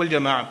Sunnati wal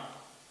Jama'ah.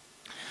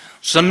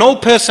 So no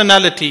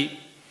personality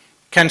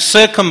can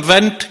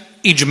circumvent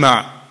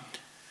ijma'.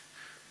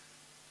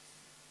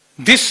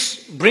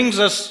 This brings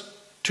us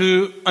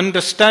to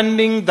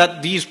understanding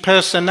that these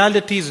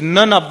personalities,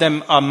 none of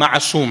them are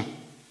ma'asum.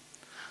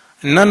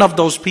 None of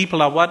those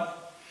people are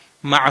what?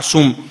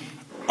 Ma'asum.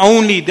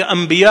 Only the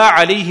Anbiya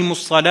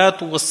alayhimus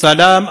salatu was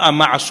salam are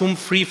ma'asum,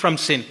 free from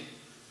sin.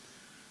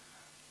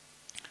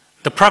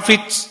 The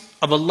prophets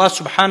of Allah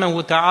subhanahu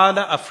wa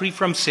ta'ala are free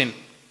from sin.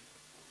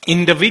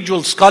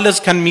 Individual scholars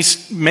can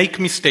make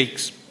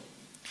mistakes.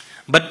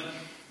 But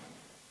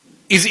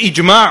is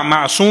ijma'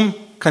 ma'asum?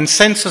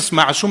 Consensus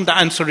ma'asum? The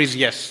answer is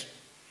yes.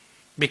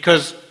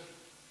 Because,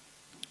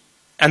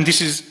 and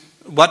this is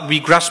what we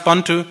grasp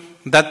onto,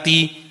 that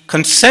the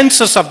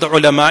consensus of the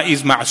ulama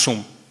is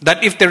ma'asum.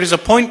 That if there is a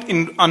point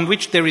on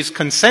which there is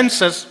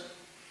consensus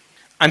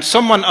and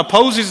someone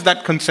opposes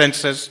that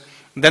consensus,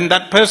 then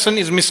that person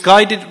is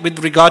misguided with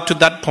regard to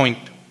that point.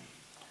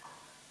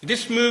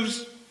 This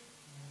moves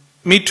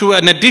me to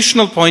an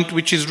additional point,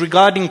 which is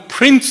regarding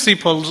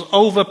principles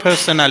over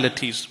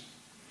personalities.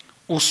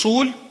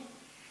 Usul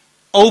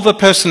over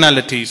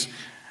personalities.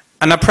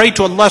 And I pray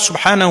to Allah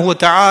subhanahu wa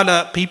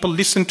ta'ala, people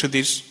listen to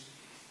this,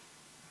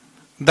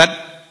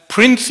 that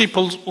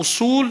principles,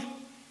 usul,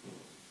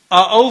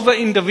 are over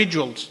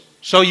individuals.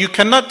 So you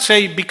cannot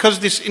say because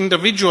this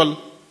individual,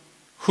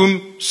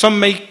 whom some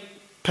may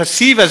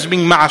perceive as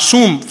being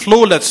ma'asum,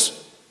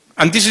 flawless,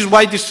 and this is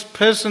why this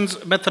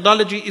person's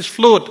methodology is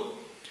flawed.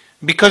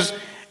 Because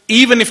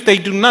even if they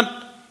do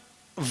not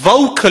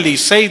vocally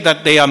say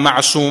that they are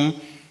ma'asum,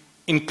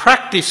 in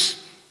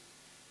practice,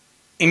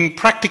 in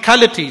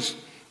practicalities,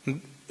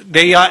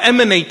 they are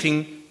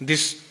emanating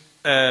this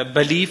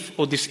belief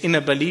or this inner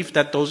belief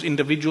that those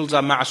individuals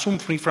are ma'asum,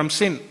 free from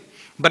sin.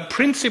 But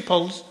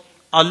principles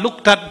are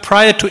looked at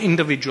prior to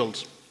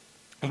individuals.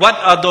 What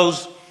are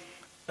those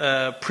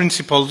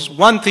principles?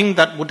 One thing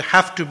that would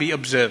have to be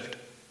observed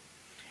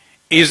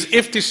is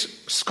if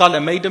this scholar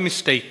made a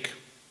mistake,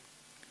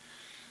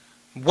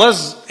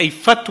 was a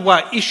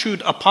fatwa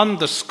issued upon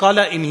the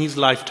scholar in his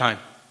lifetime?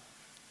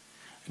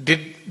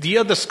 Did the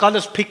other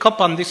scholars pick up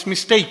on this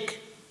mistake?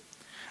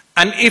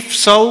 And if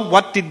so,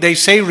 what did they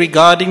say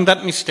regarding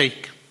that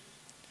mistake?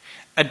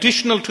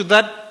 Additional to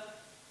that,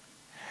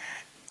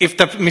 if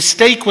the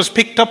mistake was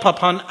picked up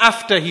upon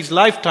after his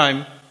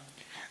lifetime,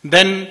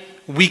 then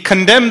we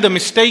condemn the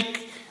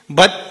mistake,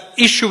 but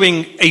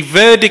issuing a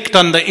verdict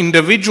on the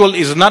individual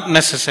is not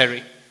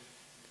necessary.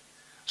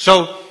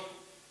 So,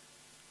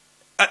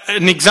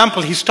 an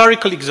example,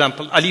 historical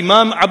example,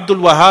 Al-Imam Abdul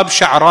Wahhab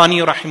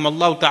Sha'rani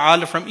rahimallahu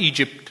ta'ala from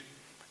Egypt,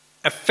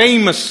 a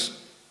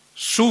famous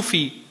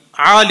Sufi,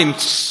 alim,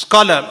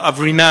 scholar of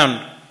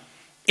renown.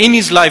 In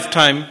his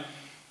lifetime,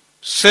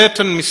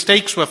 certain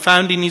mistakes were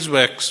found in his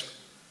works.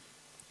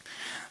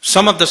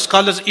 Some of the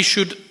scholars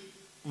issued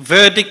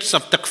verdicts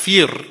of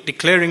takfir,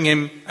 declaring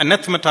him,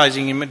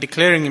 anathematizing him, and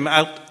declaring him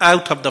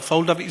out of the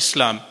fold of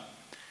Islam.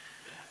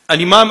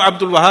 Al-Imam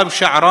Abdul Wahhab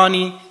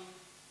Sha'rani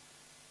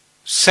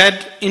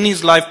said in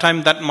his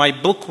lifetime that my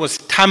book was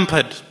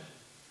tampered,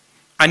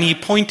 and he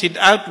pointed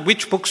out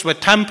which books were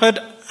tampered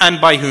and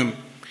by whom.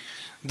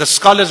 The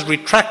scholars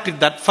retracted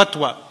that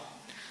fatwa.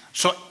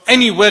 So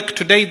any work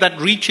today that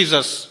reaches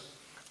us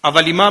of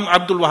Al-Imam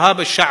Abdul Wahhab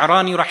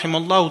Al-Sha'rani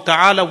rahimallahu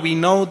ta'ala, we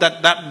know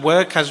that that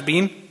work has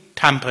been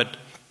tampered,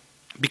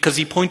 because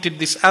he pointed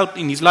this out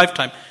in his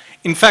lifetime.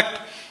 In fact,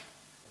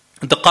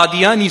 the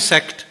Qadiani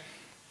sect,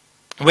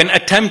 when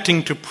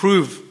attempting to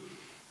prove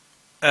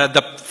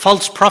the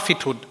false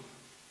prophethood,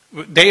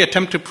 they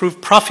attempt to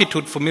prove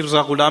prophethood for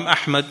Mirza Ghulam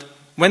Ahmad.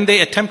 When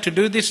they attempt to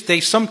do this, they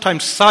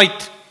sometimes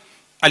cite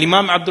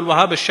Al-Imam Abdul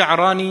Wahhab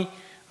Al-Sha'rani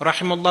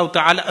rahimahullah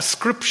ta'ala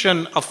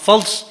ascription of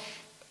false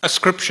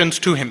ascriptions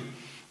to him.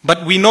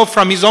 But we know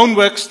from his own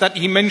works that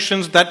he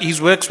mentions that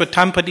his works were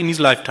tampered in his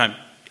lifetime.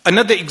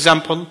 Another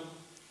example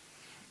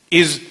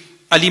is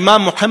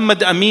Al-Imam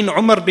Muhammad Amin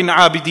Umar bin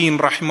Abidin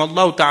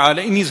rahimahullah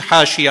ta'ala, in his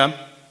Hashiyah,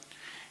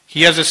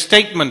 he has a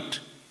statement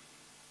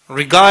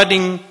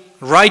regarding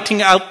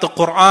writing out the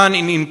Quran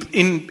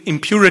in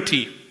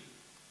impurity.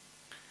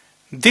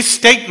 This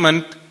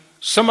statement,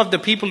 some of the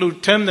people who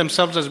term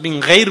themselves as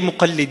being غير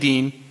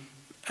مقلدين,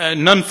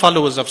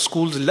 non-followers of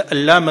schools,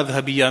 la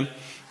madhhabiyya,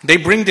 they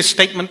bring this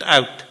statement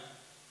out.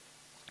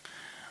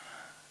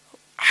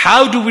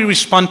 How do we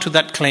respond to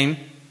that claim?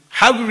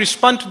 How we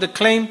respond to the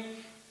claim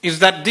is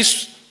that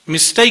this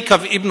mistake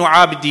of Ibn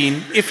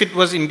Abidin, if it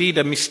was indeed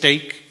a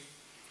mistake,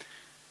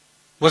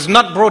 was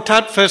not brought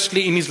out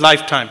firstly in his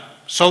lifetime.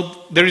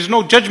 So there is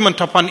no judgment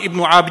upon Ibn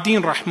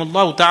Abidin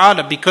rahimahullah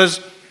ta'ala, because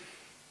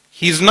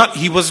he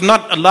was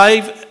not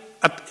alive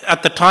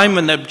at the time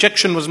when the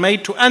objection was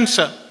made to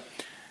answer.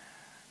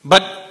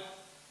 But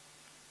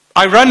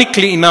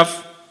ironically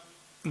enough,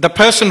 the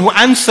person who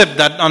answered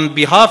that on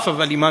behalf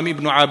of Al-Imam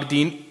Ibn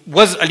Abidin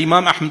was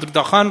Al-Imam Ahmad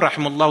Rida Khan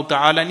rahimahullah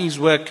ta'ala in his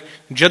work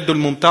Jaddul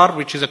Mumtar,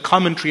 which is a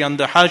commentary on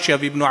the Hashiyah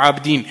of Ibn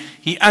Abidin.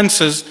 He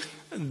answers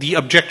the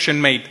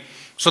objection made.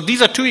 So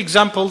these are two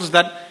examples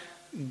that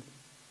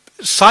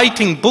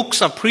citing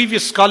books of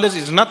previous scholars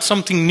is not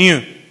something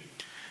new.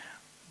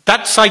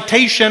 That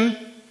citation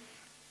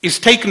is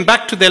taken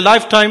back to their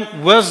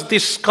lifetime. Was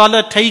this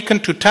scholar taken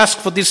to task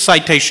for this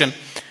citation?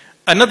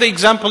 Another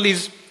example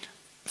is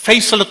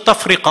Faisal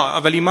al-Tafriqa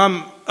of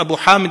Al-Imam Abu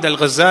Hamid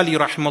al-Ghazali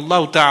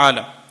rahimallahu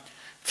ta'ala.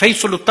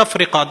 Faisal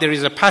al-Tafriqa, there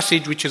is a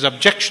passage which is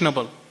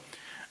objectionable.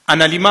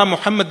 And Al-Imam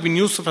Muhammad bin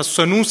Yusuf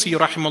al-Sanusi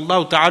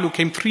rahimallahu ta'ala, who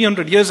came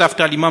 300 years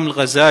after Al-Imam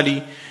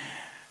al-Ghazali,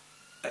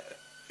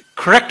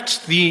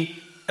 corrects the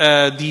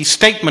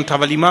statement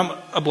of Al-Imam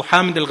Abu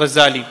Hamid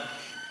al-Ghazali.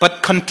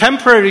 But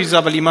contemporaries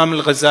of Al-Imam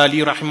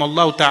al-Ghazali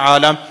rahimallahu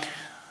ta'ala,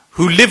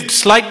 who lived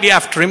slightly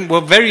after him,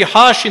 were very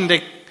harsh in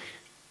their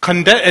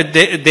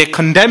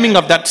condemning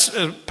of that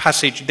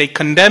passage. They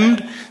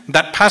condemned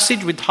that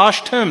passage with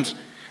harsh terms.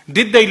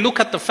 Did they look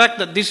at the fact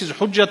that this is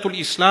Hujjatul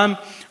Islam,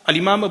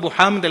 Al-Imam Abu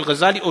Hamid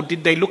al-Ghazali, or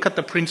did they look at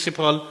the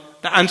principle?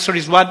 The answer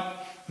is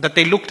what? That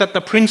they looked at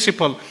the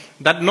principle,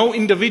 that no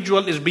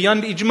individual is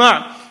beyond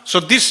ijma'. So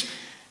this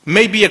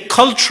may be a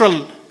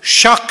cultural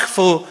shock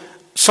for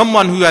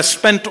someone who has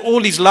spent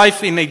all his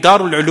life in a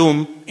Darul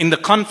Ulum, in the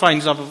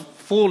confines of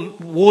four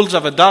walls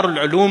of a Darul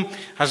Ulum,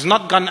 has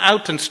not gone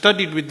out and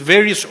studied with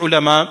various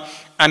ulama,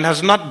 and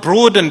has not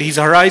broadened his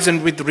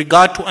horizon with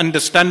regard to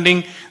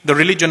understanding the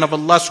religion of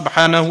Allah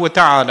subhanahu wa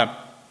ta'ala.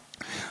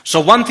 So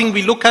one thing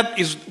we look at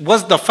is,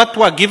 was the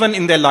fatwa given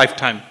in their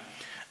lifetime?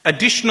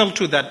 Additional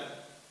to that,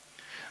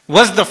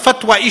 was the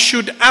fatwa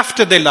issued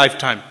after their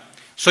lifetime?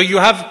 So you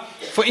have,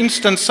 for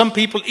instance, some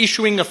people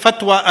issuing a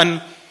fatwa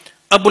on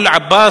Abu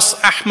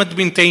al-Abbas Ahmad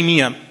bin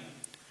Taymiyyah.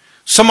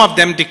 Some of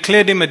them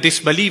declared him a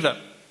disbeliever.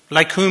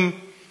 Like whom?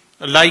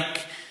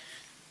 Like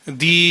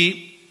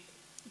the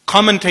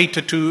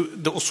commentator to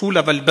the Usul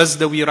of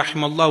al-Bazdawi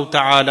rahimallahu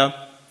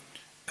ta'ala.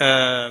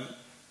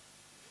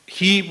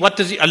 What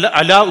does he?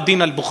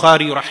 Alauddin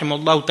al-Bukhari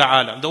rahimallahu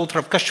ta'ala, the author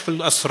of Kashf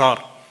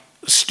al-Asrar,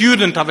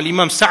 student of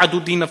Imam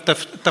Sa'aduddin of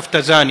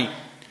Taftazani.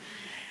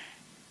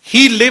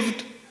 He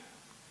lived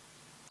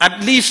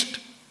at least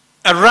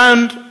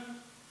around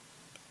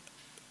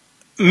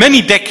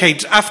many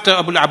decades after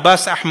Abu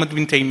al-Abbas Ahmad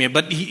bin Taymiyyah,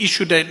 but he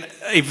issued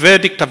a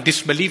verdict of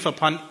disbelief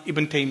upon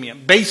Ibn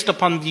Taymiyyah, based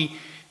upon the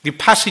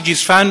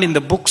passages found in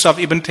the books of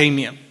Ibn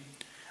Taymiyyah.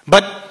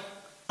 But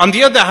on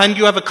the other hand,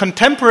 you have a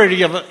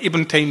contemporary of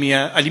Ibn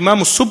Taymiyyah, Al-Imam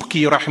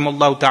al-Subki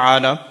rahimahullah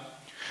ta'ala,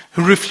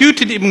 who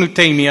refuted Ibn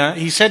Taymiyyah.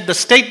 He said the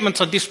statements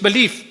are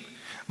disbelief,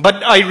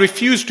 but I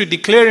refuse to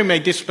declare him a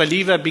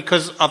disbeliever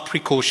because of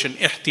precaution,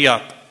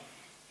 ihtiyat.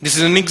 This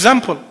is an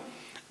example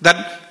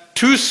that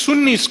two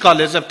Sunni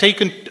scholars have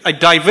taken a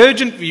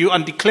divergent view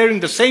on declaring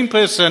the same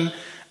person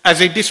as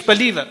a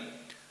disbeliever.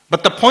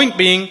 But the point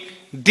being,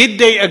 did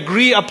they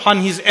agree upon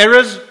his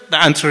errors?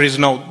 The answer is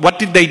no. What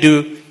did they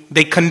do?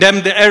 They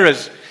condemned the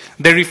errors.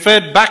 They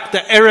referred back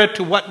the error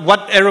to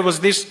what error was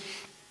this?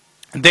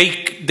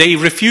 They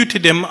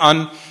refuted him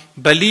on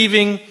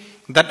believing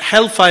that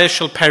hellfire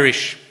shall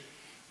perish,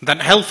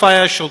 that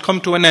hellfire shall come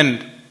to an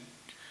end.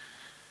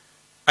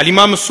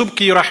 Al-Imam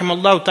al-Subki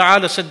rahimahullah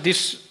ta'ala said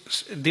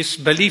this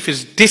belief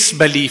is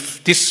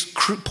disbelief. This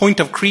point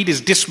of creed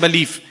is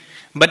disbelief.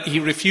 But he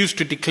refused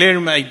to declare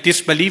him a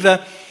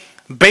disbeliever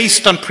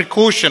based on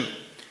precaution.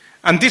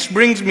 And this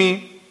brings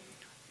me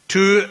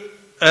to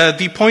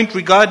the point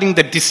regarding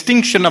the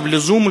distinction of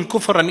luzum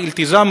al-kufr and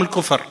iltizam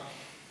al-kufr.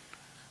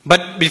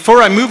 But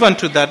before I move on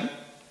to that,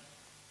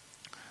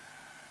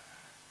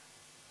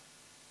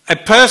 a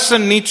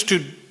person needs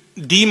to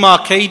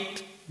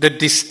demarcate the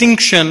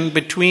distinction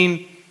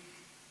between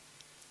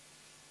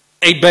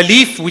a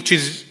belief which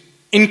is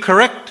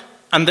incorrect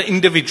and the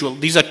individual.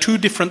 These are two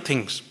different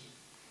things.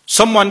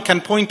 Someone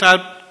can point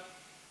out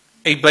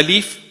a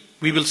belief,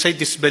 we will say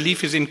this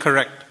belief is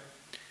incorrect.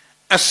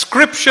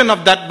 Ascription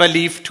of that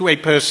belief to a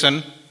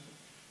person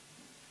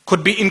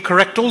could be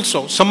incorrect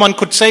also. Someone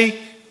could say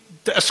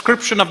the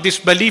ascription of this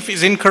belief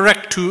is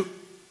incorrect to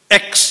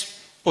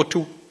X or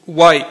to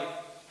Y.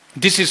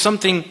 This is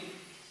something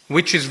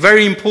which is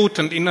very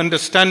important in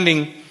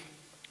understanding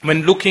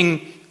when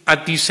looking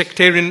at the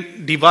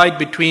sectarian divide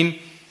between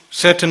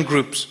certain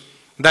groups.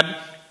 That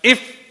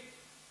if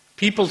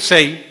people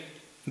say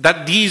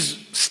that these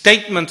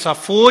statements are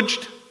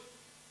forged,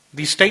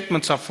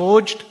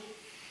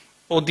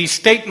 or these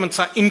statements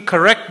are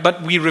incorrect,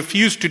 but we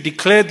refuse to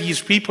declare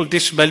these people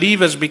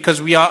disbelievers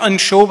because we are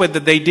unsure whether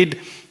they did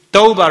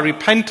tawbah,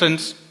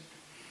 repentance,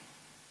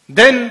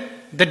 then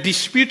the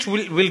disputes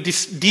will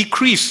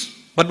decrease.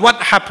 But what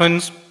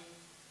happens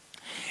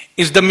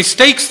is the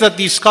mistakes that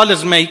these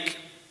scholars make,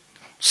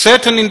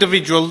 certain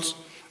individuals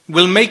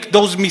will make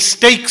those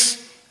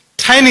mistakes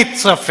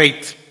tenets of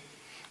faith.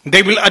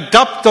 They will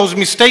adopt those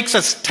mistakes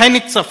as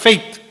tenets of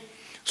faith.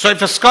 So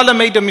if a scholar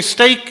made a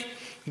mistake,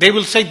 they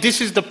will say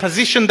this is the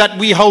position that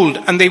we hold,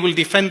 and they will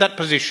defend that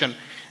position.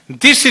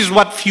 This is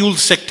what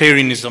fuels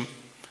sectarianism.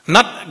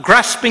 Not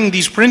grasping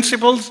these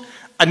principles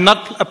and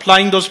not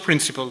applying those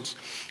principles.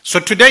 So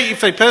today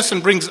if a person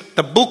brings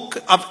the book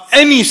of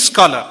any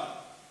scholar,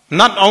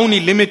 not only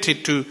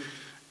limited to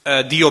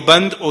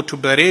Deobandi or to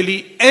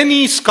Barelwi,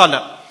 any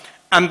scholar,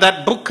 and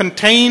that book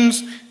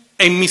contains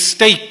a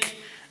mistake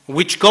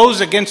which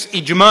goes against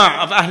ijma'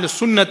 of Ahl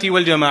Sunnati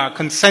wal Jama'ah,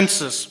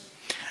 consensus,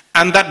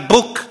 and that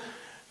book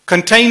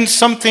contains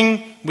something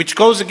which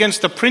goes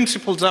against the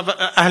principles of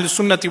Ahl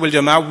Sunnati wal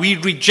Jama'ah, we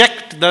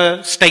reject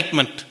the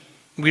statement.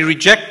 We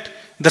reject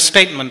the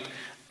statement.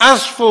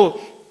 As for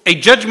a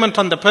judgment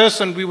on the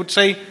person, we would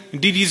say,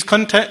 did his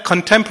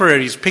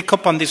contemporaries pick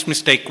up on this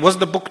mistake? Was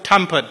the book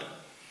tampered?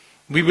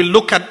 We will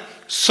look at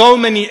so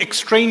many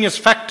extraneous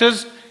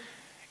factors.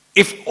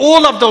 If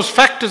all of those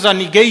factors are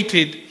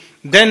negated,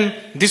 then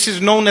this is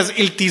known as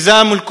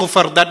iltizam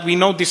al-kufr, that we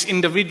know this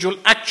individual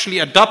actually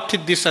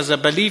adopted this as a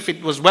belief.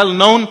 It was well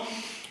known,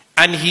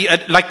 and he,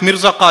 like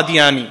Mirza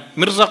Qadiani,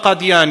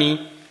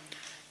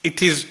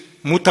 it is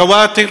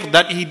mutawatir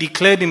that he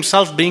declared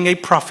himself being a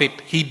prophet.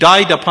 He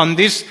died upon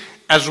this,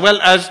 as well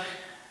as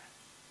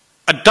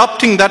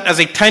adopting that as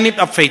a tenet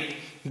of faith.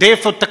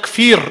 Therefore,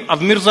 takfir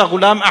of Mirza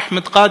Ghulam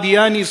Ahmad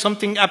Qadiani is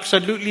something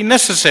absolutely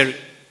necessary.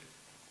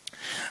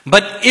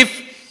 But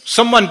if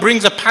someone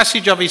brings a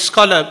passage of a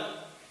scholar,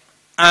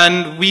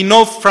 and we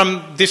know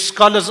from this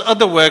scholar's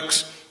other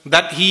works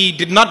that he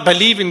did not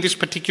believe in this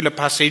particular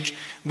passage,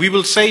 we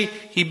will say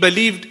he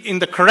believed in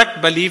the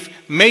correct belief.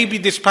 Maybe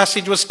this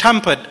passage was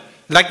tampered,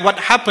 like what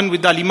happened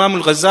with Al-Imam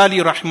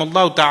al-Ghazali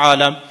rahimahullah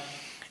ta'ala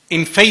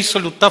in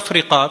Faisal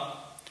al-Tafriqa,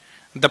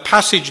 the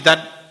passage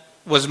that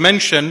was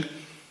mentioned.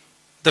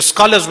 The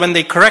scholars, when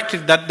they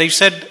corrected that, they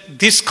said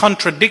this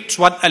contradicts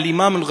what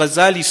Al-Imam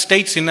al-Ghazali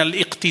states in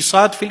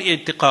Al-Iqtisad fil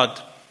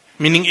I'tiqad,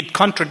 meaning it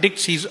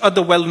contradicts his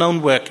other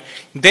well-known work.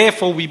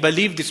 Therefore, we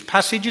believe this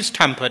passage is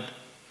tampered.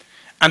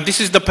 And this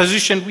is the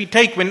position we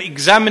take when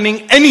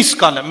examining any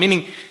scholar,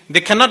 meaning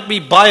there cannot be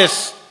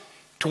bias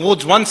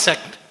towards one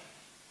sect.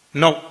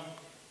 No.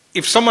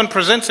 If someone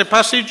presents a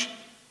passage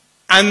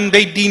and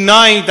they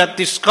deny that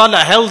this scholar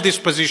held this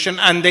position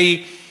and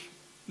they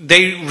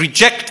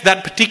reject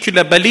that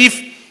particular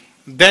belief,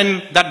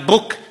 then that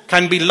book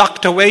can be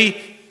locked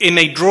away in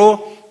a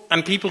drawer,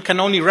 and people can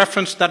only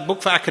reference that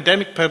book for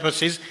academic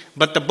purposes,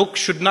 but the book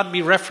should not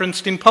be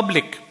referenced in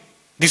public.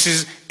 This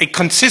is a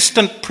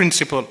consistent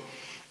principle.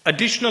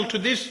 Additional to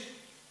this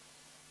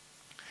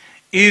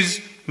is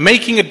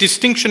making a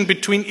distinction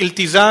between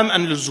iltizam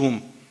and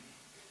luzum.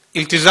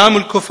 Iltizam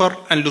al-kufr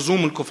and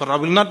luzum al-kufr. I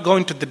will not go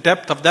into the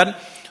depth of that.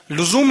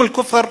 Luzum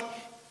al-kufr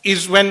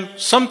is when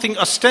something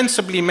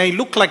ostensibly may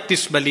look like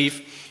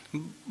disbelief,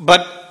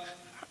 but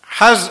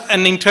has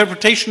an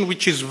interpretation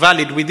which is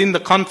valid within the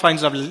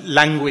confines of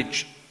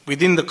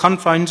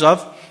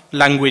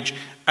language,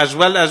 as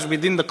well as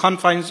within the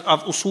confines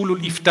of usulul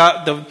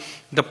ifta,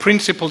 the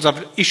principles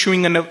of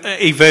issuing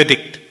a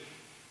verdict.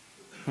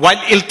 While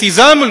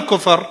iltizam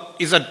al-kufr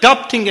is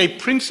adopting a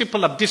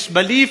principle of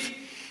disbelief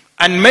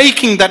and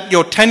making that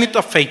your tenet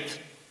of faith.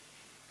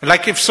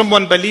 Like if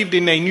someone believed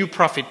in a new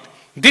prophet,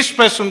 this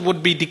person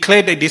would be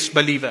declared a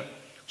disbeliever.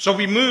 So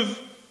we move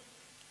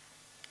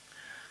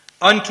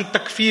on to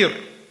takfir.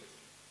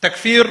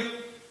 Takfir,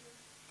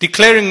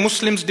 declaring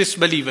Muslims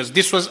disbelievers.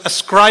 This was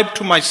ascribed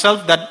to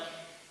myself that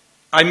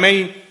I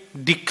may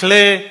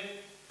declare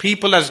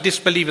people as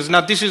disbelievers.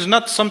 Now this is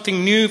not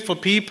something new for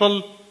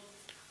people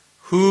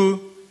who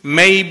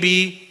may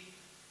be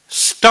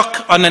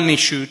stuck on an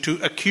issue to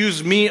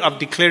accuse me of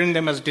declaring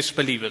them as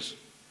disbelievers.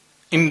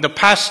 In the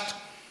past,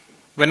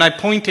 when I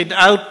pointed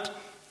out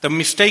the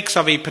mistakes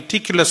of a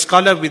particular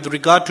scholar with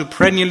regard to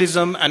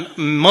perennialism and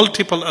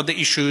multiple other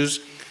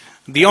issues,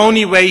 the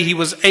only way he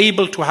was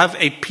able to have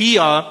a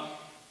PR,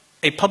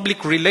 a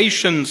public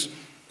relations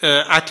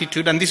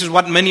attitude, and this is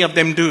what many of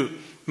them do,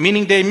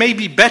 meaning they may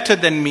be better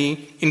than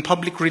me in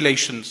public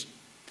relations.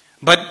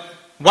 But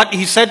what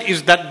he said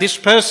is that this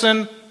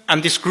person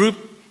and this group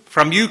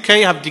from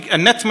UK have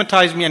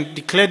anathematized me and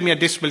declared me a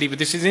disbeliever.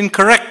 This is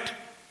incorrect.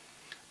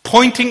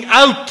 Pointing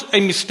out a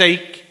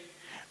mistake,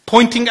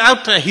 pointing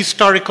out a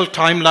historical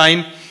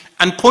timeline,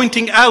 and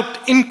pointing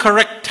out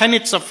incorrect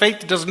tenets of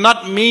faith does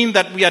not mean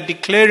that we are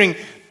declaring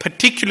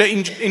particular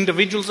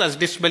individuals as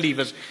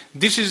disbelievers.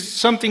 This is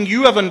something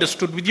you have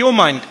understood with your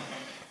mind.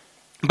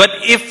 But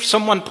if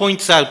someone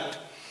points out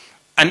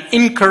an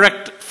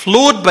incorrect,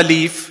 flawed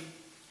belief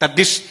that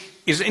this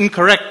is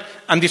incorrect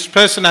and this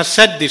person has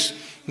said this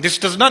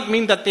does not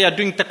mean that they are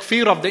doing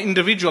takfir of the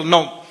individual.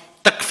 No,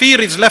 takfir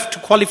is left to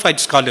qualified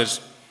scholars.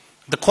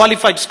 The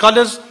qualified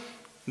scholars,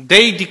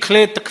 they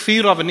declare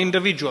takfir of an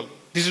individual.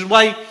 This is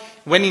why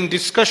when in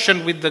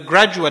discussion with the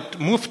graduate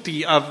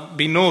mufti of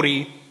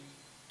Binori,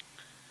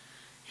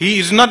 he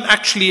is not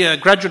actually a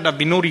graduate of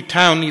Binori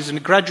town, he is a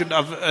graduate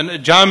of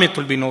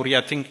Jamiatul Binori,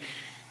 I think.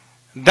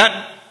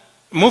 That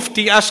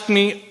mufti asked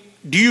me,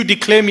 do you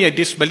declare me a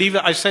disbeliever?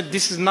 I said,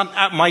 this is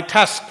not my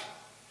task.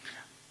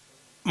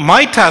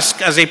 My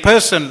task as a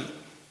person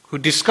who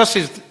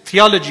discusses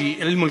theology,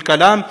 ilmul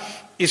kalam,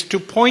 is to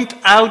point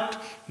out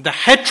the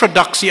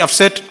heterodoxy of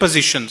certain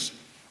positions.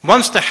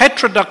 Once the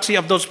heterodoxy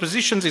of those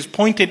positions is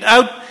pointed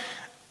out,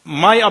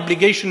 my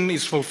obligation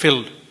is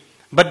fulfilled.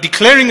 But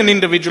declaring an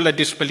individual a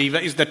disbeliever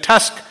is the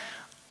task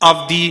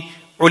of the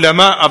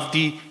ulama, of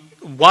the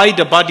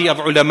wider body of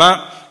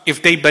ulama.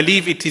 If they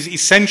believe it is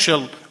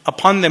essential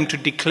upon them to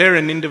declare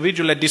an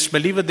individual a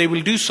disbeliever, they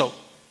will do so.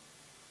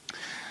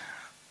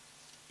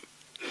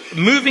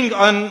 Moving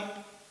on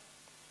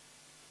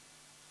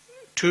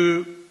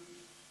to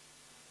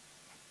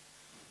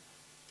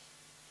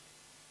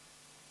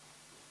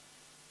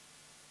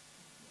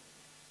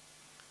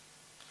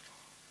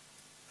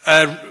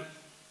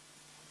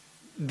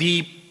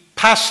the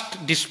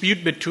past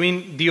dispute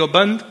between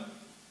Deobandi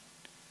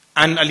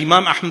and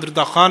Al-Imam Ahmad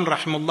Rida Khan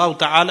rahimahullah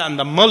ta'ala and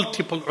the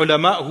multiple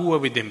ulama who were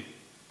with him.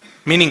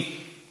 Meaning,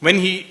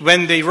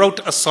 when they wrote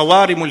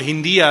As-Sawarim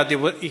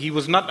al-Hindiya, he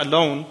was not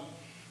alone.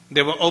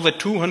 There were over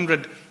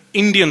 200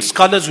 Indian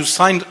scholars who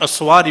signed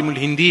As-Sawarim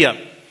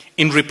al-Hindiya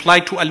in reply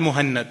to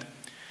Al-Muhannad.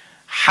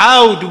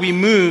 How do we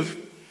move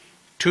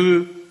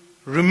to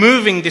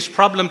removing this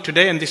problem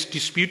today and this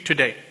dispute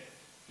today?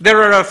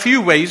 There are a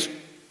few ways.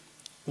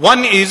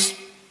 One is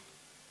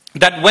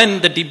that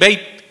when the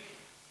debate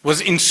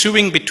was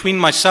ensuing between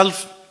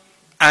myself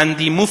and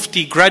the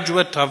Mufti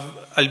graduate of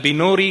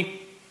Al-Binori,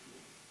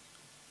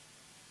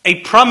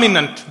 a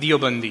prominent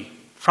Deobandi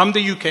from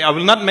the UK, I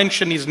will not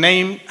mention his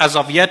name as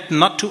of yet,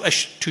 not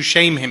to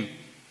shame him,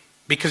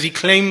 because he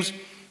claims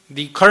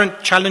the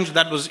current challenge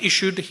that was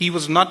issued,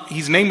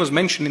 his name was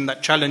mentioned in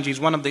that challenge, he's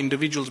one of the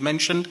individuals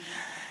mentioned.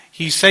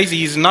 He says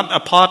he is not a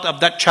part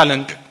of that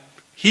challenge.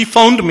 He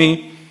phoned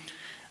me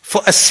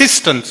for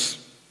assistance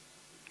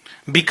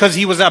because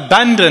he was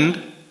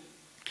abandoned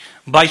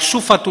by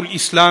Sufatul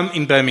Islam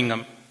in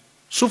Birmingham.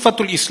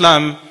 Sufatul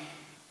Islam,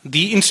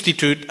 the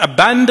institute,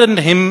 abandoned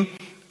him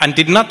and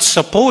did not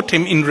support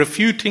him in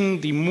refuting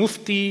the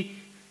Mufti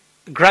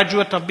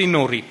graduate of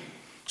Binori.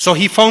 So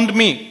he phoned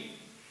me,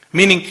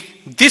 meaning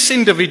this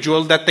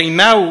individual that they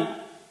now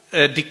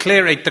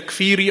declare a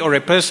takfiri or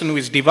a person who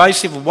is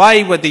divisive,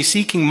 why were they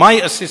seeking my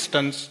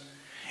assistance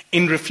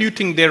in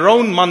refuting their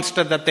own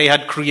monster that they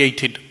had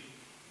created?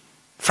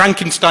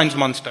 Frankenstein's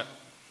monster.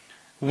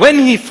 When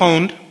he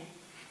phoned,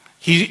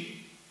 he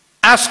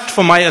asked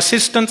for my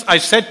assistance. I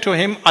said to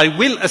him, I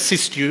will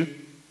assist you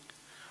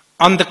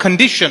on the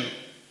condition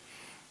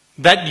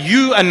that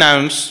you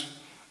announce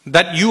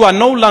that you are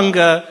no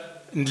longer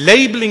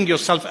labeling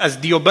yourself as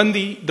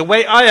Deobandi, the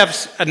way I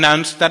have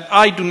announced that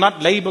I do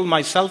not label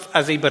myself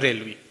as a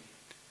Barelwi.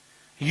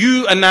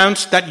 You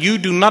announced that you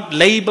do not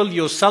label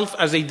yourself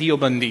as a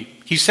Deobandi.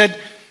 He said,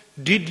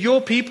 did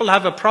your people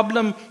have a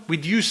problem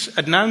with you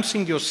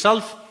announcing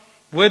yourself?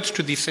 Words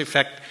to this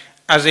effect.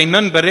 As a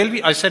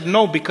non-Barelwi, I said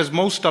no, because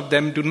most of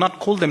them do not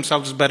call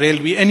themselves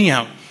Barelwi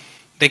anyhow.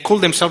 They call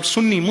themselves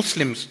Sunni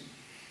Muslims.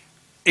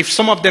 If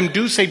some of them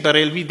do say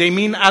Barelwi, they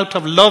mean out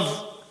of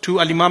love to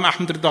Al-Imam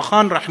Ahmad Rida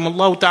Khan,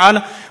 rahimahullah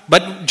ta'ala,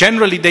 but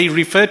generally they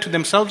refer to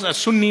themselves as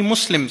Sunni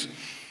Muslims.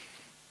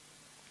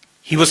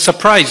 He was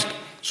surprised.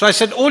 So I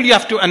said, all you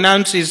have to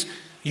announce is,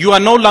 you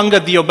are no longer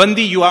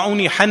Deobandi, you are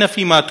only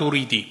Hanafi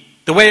Maturidi.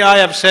 The way I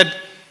have said,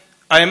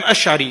 I am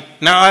Ash'ari.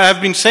 Now I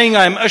have been saying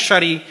I am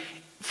Ash'ari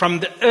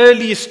from the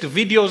earliest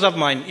videos of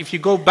mine. If you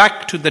go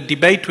back to the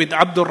debate with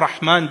Abdul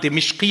Rahman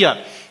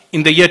Dimishqiya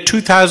in the year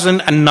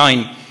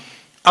 2009,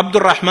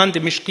 Abdul Rahman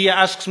Dimishqiya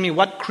asks me,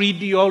 what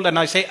creed do you hold? And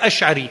I say,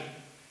 Ash'ari.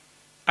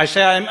 I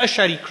say, I am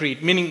Ash'ari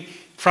creed, meaning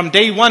from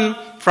day one,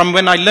 from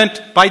when I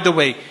learnt, by the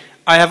way,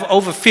 I have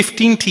over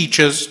 15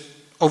 teachers,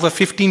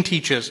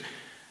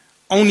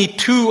 only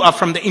 2 are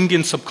from the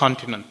Indian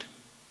subcontinent.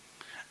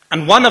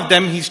 And one of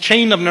them, his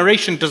chain of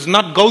narration does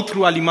not go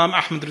through Al-Imam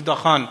Ahmad Rida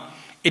Khan.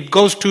 It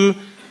goes to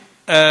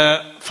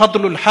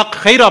Fadlul Haq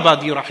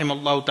Khairabadi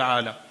rahimahullah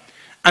ta'ala.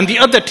 And the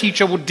other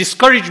teacher would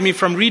discourage me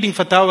from reading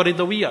Fatawa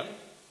Ridawiyah.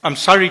 I'm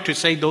sorry to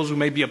say, those who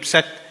may be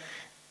upset.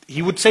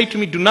 He would say to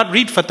me, do not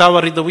read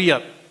Fatawa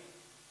Ridawiyah.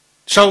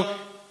 So,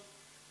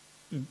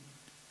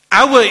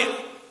 our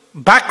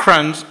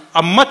backgrounds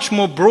are much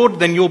more broad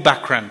than your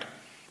background.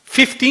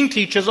 15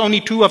 teachers, only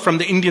 2 are from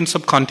the Indian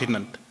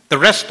subcontinent. The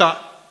rest are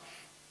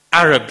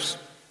Arabs,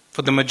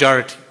 for the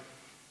majority.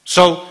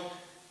 So,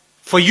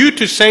 for you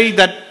to say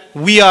that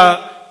we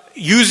are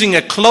using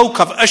a cloak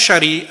of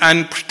Ash'ari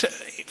and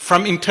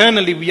from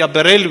internally we are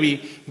Barelwi,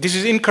 this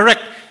is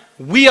incorrect.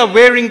 We are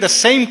wearing the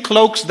same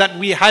cloaks that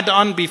we had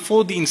on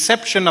before the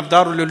inception of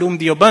Darul Uloom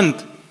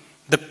Deoband.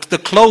 The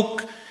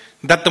cloak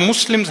that the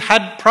Muslims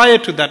had prior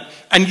to that.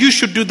 And you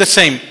should do the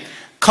same.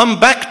 Come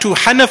back to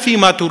Hanafi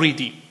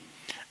Maturidi.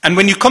 And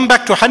when you come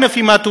back to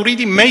Hanafi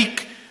Maturidi,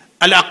 make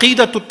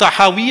Al-Aqidatul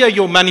Tahawiyya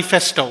your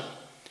manifesto.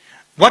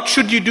 What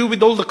should you do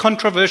with all the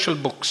controversial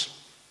books?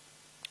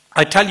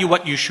 I tell you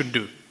what you should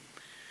do.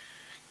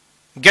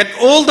 Get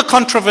all the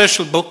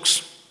controversial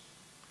books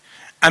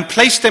and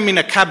place them in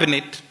a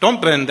cabinet.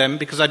 Don't burn them,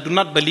 because I do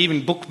not believe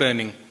in book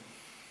burning.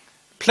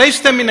 Place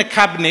them in a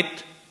cabinet,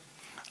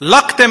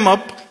 lock them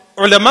up.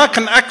 Ulama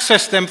can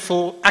access them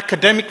for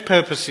academic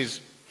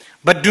purposes,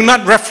 but do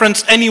not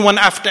reference anyone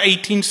after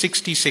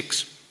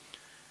 1866.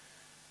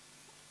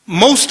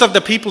 Most of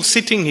the people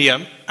sitting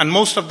here, and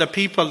most of the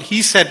people,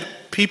 he said,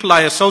 people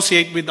I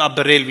associate with are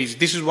Barelvis.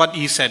 This is what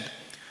he said.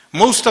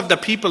 Most of the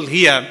people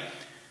here,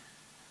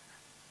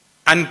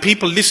 and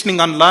people listening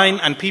online,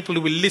 and people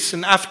who will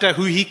listen after,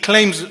 who he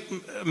claims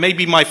may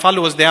be my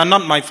followers, they are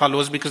not my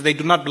followers, because they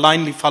do not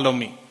blindly follow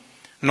me.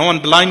 No one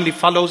blindly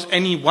follows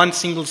any one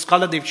single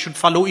scholar. They should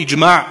follow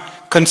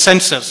ijma',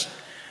 consensus.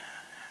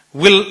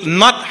 Will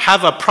not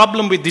have a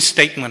problem with this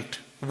statement.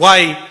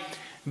 Why?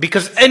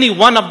 Because any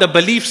one of the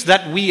beliefs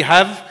that we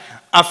have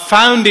are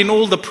found in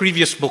all the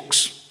previous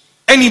books.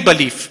 Any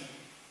belief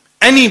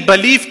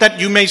that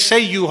you may say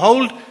you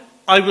hold,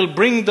 I will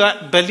bring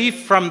that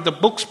belief from the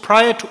books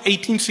prior to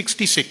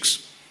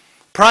 1866,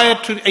 prior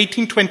to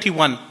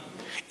 1821.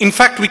 In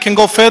fact, we can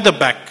go further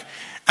back.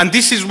 And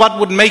this is what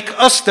would make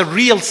us the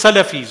real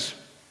Salafis,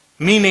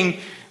 meaning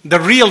the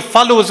real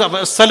followers of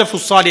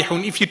Salafus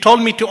Salihun. If you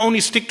told me to only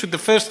stick to the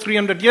first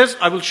 300 years,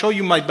 I will show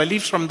you my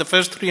beliefs from the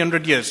first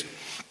 300 years.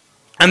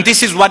 And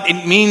this is what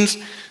it means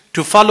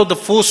to follow the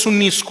 4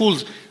 Sunni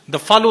schools. The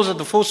followers of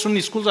the 4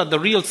 Sunni schools are the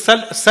real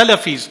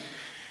Salafis.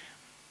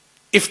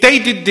 If they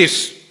did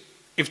this,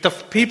 if the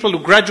people who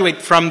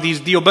graduate from these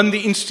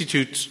Deobandi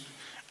institutes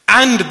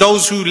and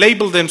those who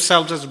label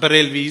themselves as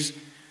Barelvis,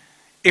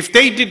 if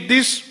they did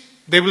this,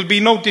 there will be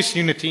no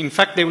disunity. In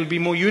fact, there will be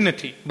more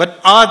unity. But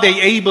are they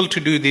able to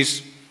do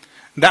this?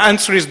 The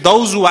answer is,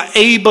 those who are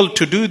able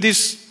to do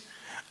this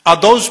are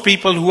those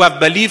people who have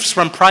beliefs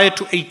from prior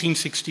to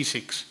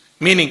 1866.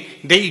 Meaning,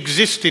 they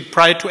existed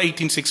prior to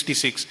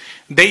 1866.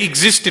 They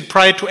existed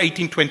prior to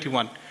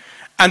 1821.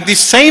 And the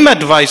same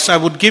advice I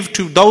would give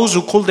to those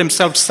who call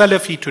themselves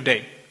Salafi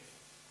today.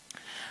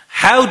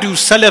 How do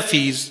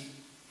Salafis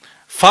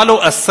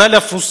follow a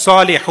Salafus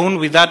Salihun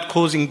without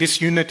causing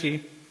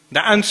disunity?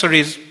 The answer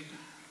is,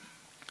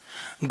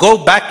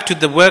 go back to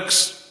the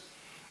works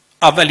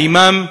of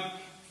Al-Imam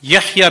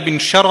Yahya bin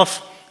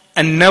Sharaf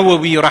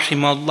An-Nawawi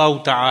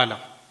rahimahullah ta'ala.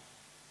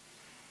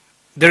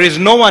 There is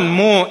no one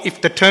more,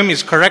 if the term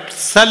is correct,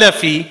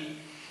 Salafi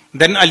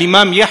than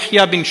Al-Imam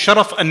Yahya bin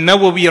Sharaf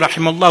An-Nawawi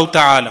rahimahullah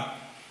ta'ala.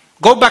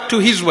 Go back to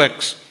his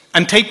works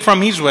and take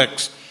from his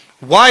works.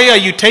 Why are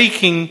you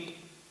taking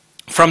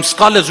from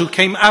scholars who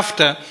came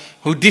after,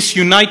 who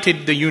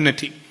disunited the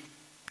unity,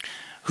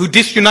 who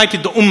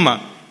disunited the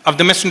ummah of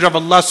the Messenger of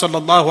Allah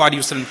sallallahu alaihi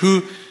wasallam,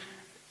 who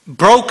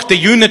broke the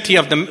unity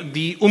of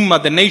the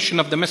ummah, the nation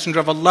of the Messenger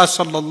of Allah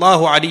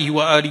sallallahu alaihi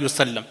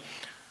wasallam,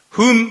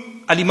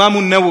 whom Al-Imam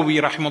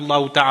al-Nawawi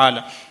rahimahullah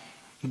ta'ala.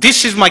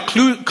 This is my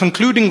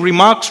concluding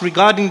remarks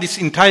regarding this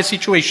entire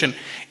situation.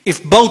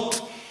 If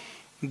both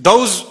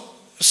those,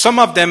 some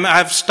of them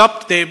have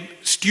stopped their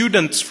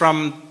students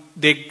from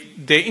their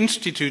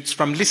institutes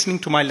from listening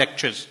to my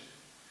lectures.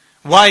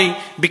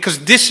 Why?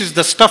 Because this is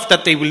the stuff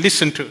that they will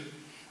listen to.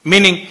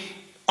 Meaning,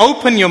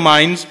 open your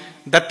minds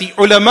that the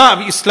ulama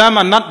of Islam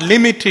are not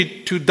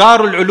limited to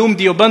Darul Ulum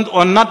Deoband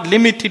or not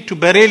limited to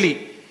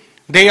Barelwi.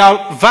 They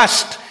are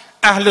vast.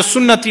 Ahl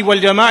Sunnati wal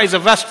Jama'ah is a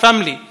vast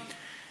family.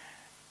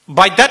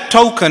 By that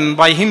token,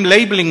 by him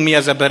labeling me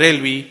as a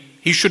Barelwi,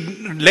 he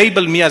should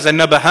label me as a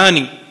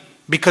Nabahani,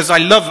 because I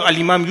love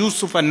Al-Imam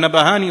Yusuf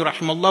al-Nabahani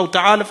rahimahullah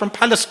ta'ala from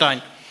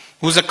Palestine,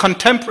 who's a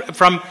contemporary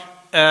from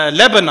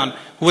Lebanon,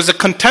 who was a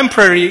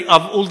contemporary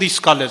of all these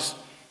scholars.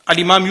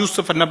 Al-Imam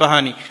Yusuf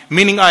al-Nabahani,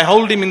 meaning I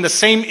hold him in the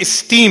same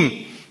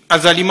esteem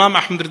as Al-Imam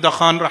Ahmad Rida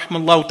Khan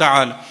rahimahullah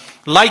ta'ala.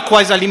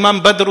 Likewise,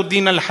 Al-Imam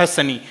Badruddin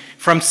al-Hassani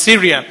from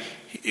Syria,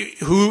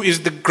 who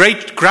is the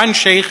great grand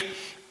Shaykh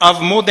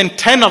of more than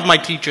 10 of my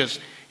teachers.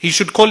 He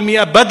should call me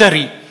a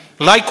Badari.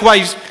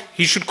 Likewise,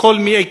 he should call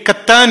me a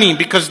Kattani,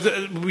 because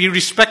we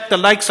respect the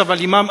likes of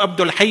Al-Imam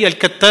Abdul Hayy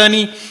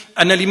al-Kattani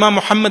and Al-Imam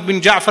Muhammad bin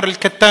Ja'far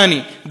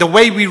al-Kattani, the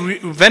way we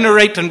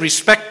venerate and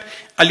respect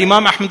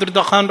Al-Imam Ahmad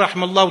Rida Khan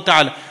rahimahullah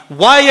ta'ala.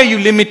 Why are you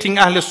limiting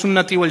Ahl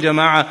Sunnati wal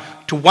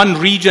Jama'ah to one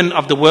region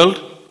of the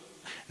world?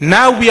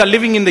 Now we are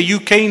living in the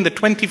UK in the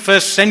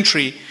 21st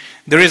century.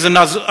 There is an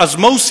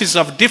osmosis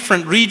of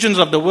different regions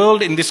of the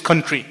world in this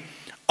country.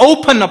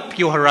 Open up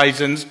your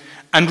horizons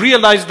and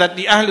realize that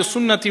the Ahl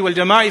Sunnati wal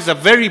Jama'ah is a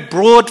very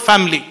broad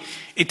family.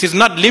 It is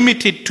not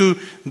limited to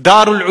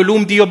Darul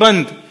Ulum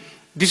Deoband.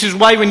 This is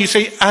why when you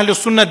say Ahl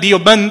Sunnah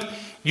Deoband,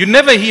 you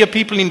never hear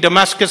people in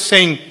Damascus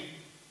saying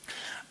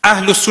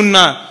Ahl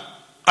Sunnah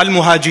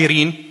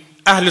Al-Muhajirin,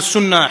 Ahl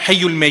Sunnah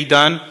Hayyul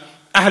Maidan,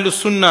 Ahl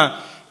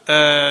Sunnah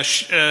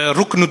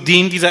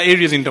Ruknuddin. These are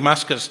areas in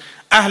Damascus.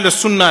 Ahl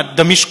Sunnah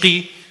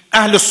Damishqi,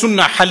 Ahl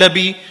Sunnah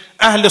Halabi,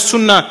 Ahl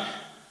Sunnah.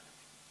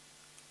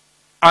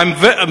 I'm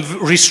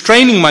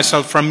restraining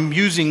myself from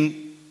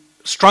using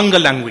stronger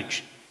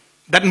language.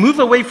 That move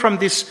away from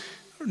this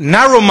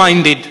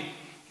narrow-minded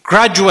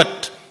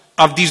graduate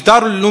of these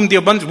Darul Uloom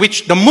Deoband,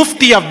 which the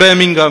Mufti of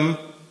Birmingham,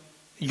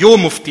 your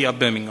Mufti of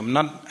Birmingham,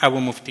 not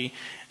our Mufti,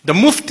 the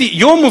Mufti,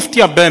 your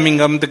Mufti of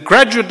Birmingham, the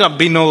graduate of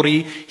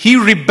Binori, he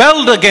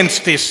rebelled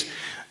against this.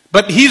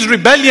 But his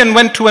rebellion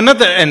went to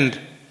another end.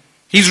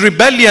 His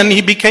rebellion,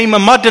 he became a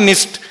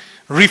modernist,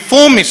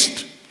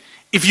 reformist.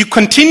 If you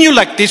continue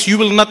like this, you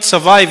will not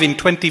survive in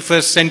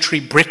 21st century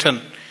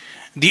Britain.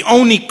 The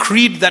only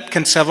creed that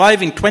can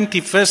survive in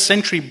 21st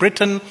century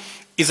Britain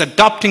is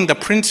adopting the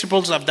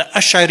principles of the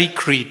Ash'ari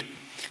creed.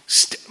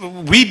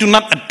 We do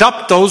not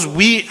adopt those.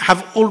 We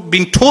have all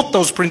been taught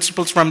those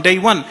principles from day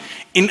one.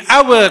 In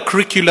our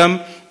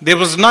curriculum, there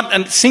was not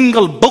a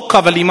single book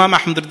of Al-Imam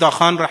Ahmad Rida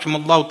Khan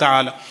rahimahullah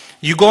ta'ala.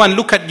 You go and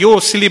look at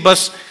your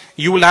syllabus,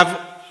 you will have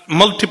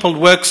multiple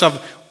works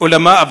of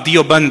ulama of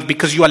Deoband,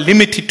 because you are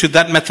limited to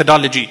that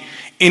methodology.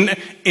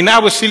 In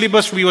our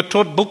syllabus, we were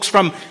taught books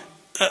from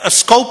a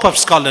scope of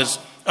scholars,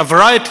 a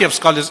variety of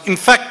scholars. In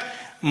fact,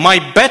 my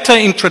better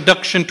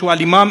introduction to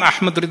Al-Imam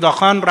Ahmad Rida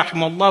Khan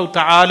rahimahullah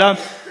ta'ala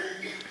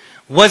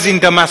was in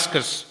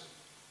Damascus,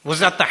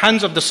 was at the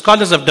hands of the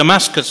scholars of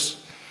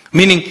Damascus,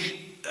 meaning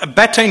a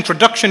better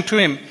introduction to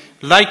him.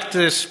 Like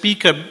the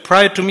speaker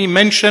prior to me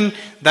mentioned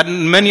that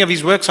many of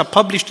his works are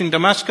published in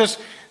Damascus,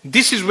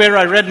 this is where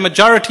I read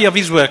majority of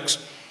his works.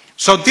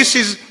 So this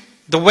is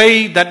the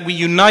way that we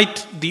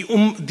unite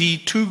the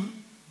two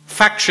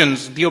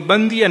factions,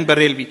 Deobandi and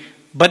Barelwi.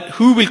 But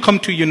who will come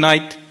to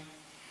unite?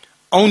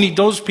 Only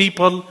those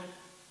people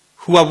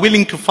who are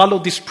willing to follow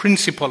this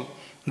principle,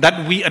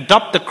 that we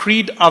adopt the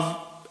creed of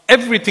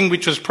everything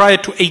which was prior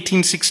to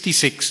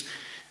 1866.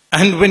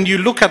 And when you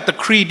look at the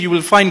creed, you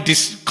will find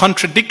these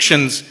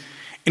contradictions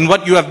in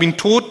what you have been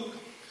taught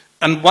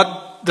and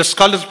what the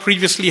scholars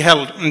previously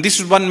held. And this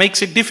is what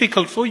makes it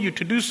difficult for you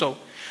to do so.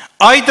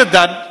 Either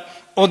that,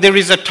 or there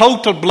is a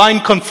total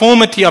blind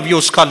conformity of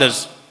your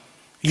scholars.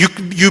 You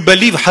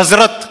believe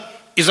Hazrat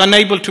is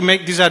unable to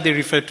make, these are they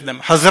refer to them,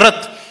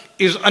 Hazrat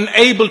is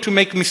unable to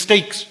make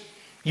mistakes.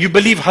 You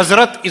believe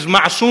Hazrat is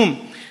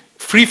ma'asum,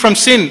 free from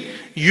sin.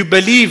 You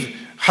believe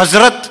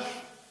Hazrat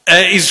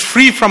is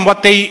free from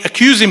what they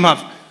accuse him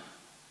of.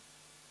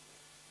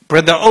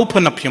 Brother,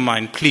 open up your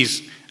mind,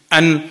 please,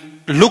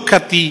 and look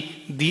at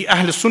the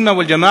Ahl Sunnah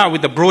wal Jama'ah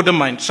with a broader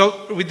mind.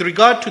 So, with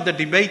regard to the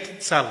debate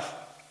itself,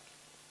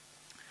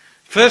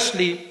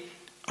 firstly,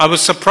 I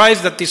was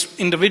surprised that this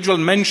individual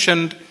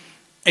mentioned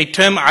a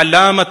term,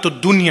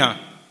 alamatud dunya.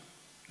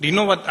 Do you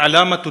know what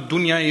alamatud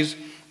dunya is?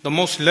 The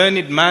most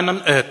learned man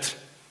on earth.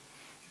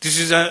 This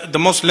is the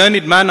most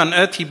learned man on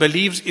earth, he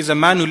believes, is a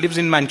man who lives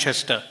in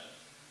Manchester.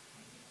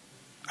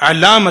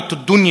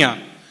 Alamatud dunya.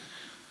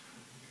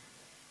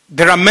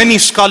 There are many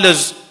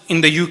scholars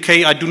in the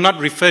UK, I do not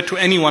refer to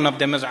any one of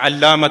them as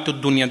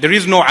alamatud dunya. There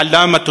is no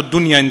alamatud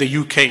dunya in the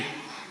UK.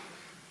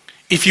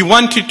 If you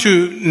wanted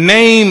to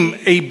name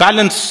a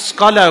balanced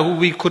scholar who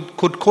we could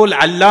call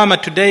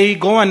Allama today,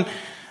 go and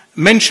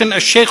mention a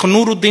Shaykh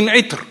Nuruddin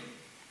Itr.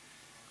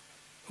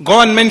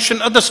 Go and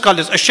mention other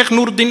scholars. A Shaykh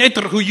Nuruddin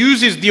Itr who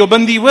uses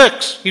Deobandi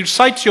works. He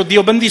cites your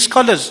Deobandi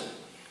scholars.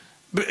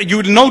 You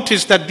will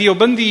notice that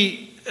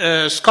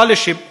Deobandi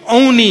scholarship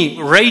only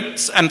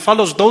rates and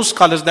follows those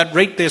scholars that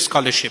rate their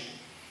scholarship.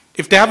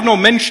 If they have no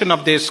mention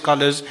of their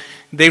scholars,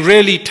 they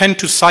really tend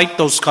to cite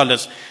those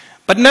scholars.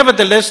 But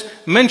nevertheless,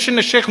 mention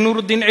a Shaykh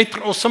Nuruddin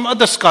Itr or some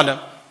other scholar.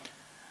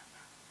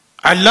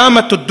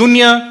 Allamatud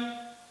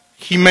Dunya,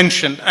 he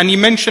mentioned. And he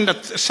mentioned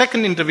a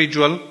second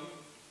individual.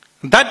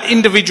 That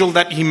individual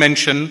that he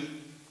mentioned,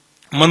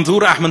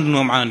 Manzoor Ahmad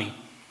Nu'mani,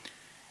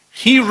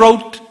 he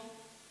wrote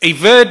a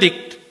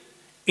verdict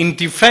in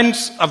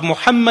defense of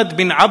Muhammad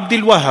bin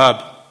Abdul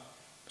Wahhab.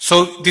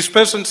 So this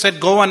person said,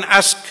 go and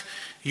ask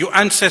your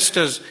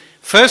ancestors.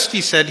 First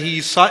he said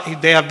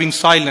they have been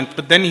silent,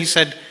 but then he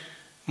said,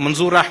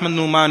 Manzoor Ahmad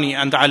Nu'mani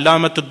and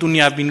Allamatud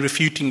Dunya have been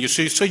refuting you.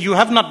 So you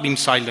have not been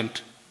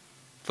silent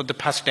for the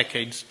past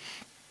decades.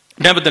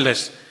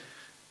 Nevertheless,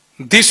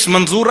 this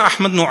Manzoor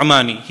Ahmad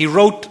Nu'mani, he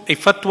wrote a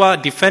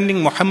fatwa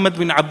defending Muhammad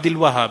bin Abdul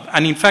Wahhab.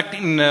 And in fact,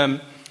 in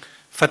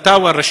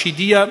Fatawa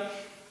Rashidiyya,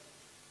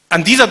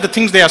 and these are the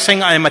things they are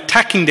saying, I am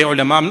attacking the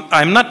ulama.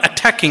 I am not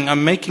attacking,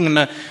 I'm making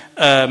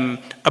an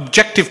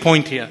objective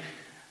point here.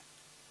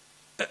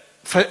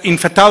 In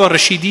Fatawa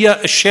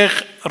Rashidiyya,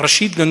 Shaykh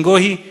Rashid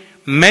Gangohi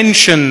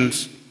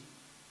mentions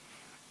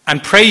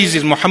and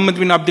praises Muhammad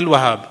bin Abdul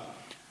Wahhab.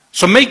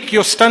 So make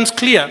your stance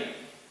clear.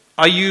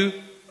 Are you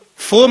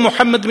for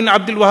Muhammad bin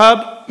Abdul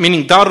Wahhab,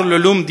 meaning Darul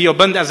Ulum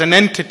Deoband as an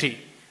entity?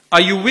 Are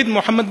you with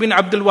Muhammad bin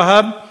Abdul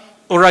Wahhab,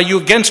 or are you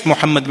against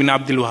Muhammad bin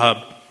Abdul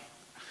Wahhab?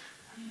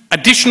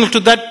 Additional to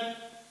that,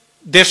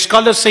 their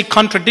scholars say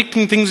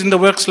contradicting things in the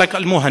works like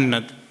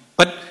Al-Muhannad.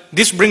 But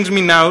this brings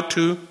me now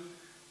to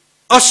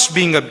us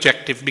being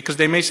objective, because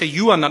they may say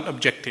you are not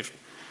objective.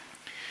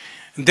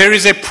 There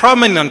is a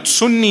prominent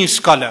Sunni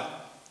scholar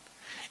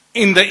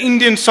in the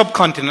Indian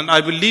subcontinent, I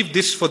will leave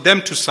this for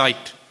them to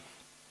cite,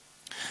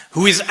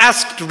 who is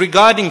asked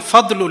regarding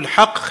Fadlul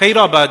Haq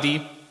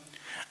Khairabadi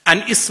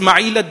and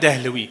Ismail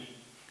al-Dahlawi.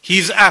 He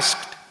is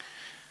asked,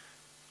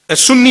 a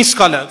Sunni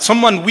scholar,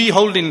 someone we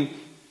hold in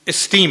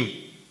esteem,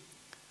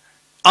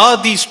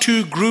 are these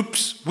two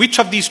groups, which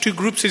of these two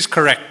groups is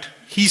correct?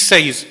 He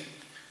says,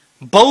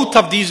 both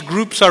of these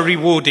groups are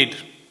rewarded,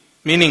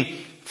 meaning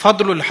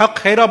Fadlul Haq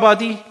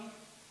Khairabadi,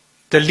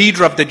 the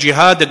leader of the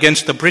jihad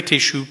against the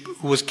British who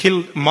was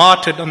killed,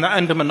 martyred on the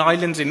Andaman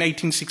Islands in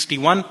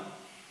 1861.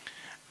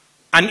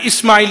 And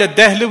Ismail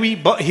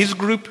al-Dahlawi, his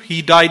group,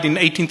 he died in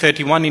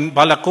 1831 in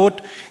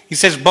Balakot. He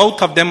says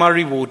both of them are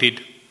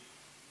rewarded.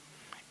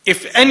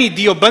 If any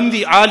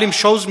Deobandi alim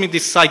shows me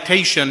this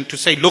citation to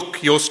say,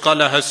 look, your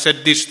scholar has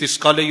said this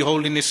scholar you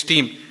hold in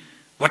esteem,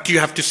 what do you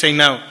have to say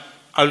now?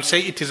 I will say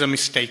it is a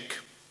mistake.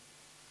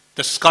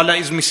 The scholar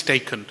is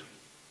mistaken.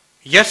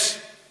 Yes,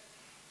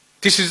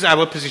 this is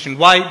our position.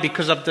 Why?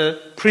 Because of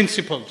the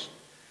principles.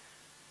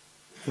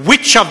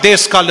 Which of their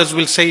scholars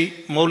will say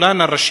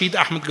Maulana Rashid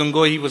Ahmad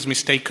Gangohi was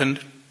mistaken?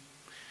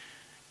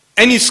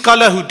 Any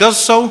scholar who does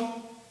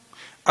so,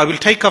 I will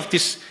take off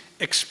this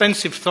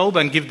expensive thobe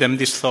and give them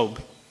this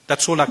thobe.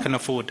 That's all I can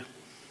afford.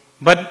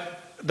 But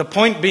the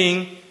point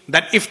being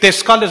that if their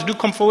scholars do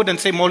come forward and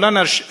say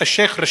Maulana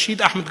Shaykh Rashid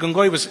Ahmad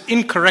Gangohi was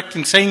incorrect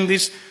in saying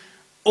this,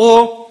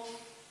 or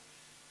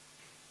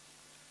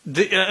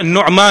the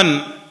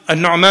Nu'mani,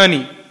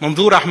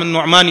 Manzoor Ahmad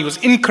Nu'mani was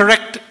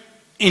incorrect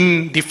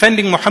in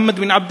defending Muhammad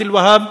bin Abdul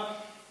Wahhab,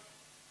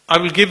 I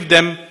will give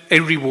them a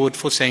reward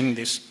for saying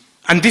this.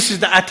 And this is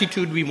the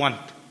attitude we want.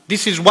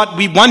 This is what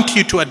we want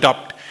you to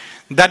adopt.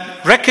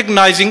 That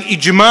recognizing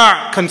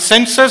ijma'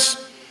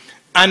 consensus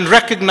and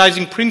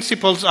recognizing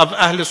principles of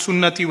Ahl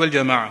Sunnati wal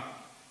Jama'ah.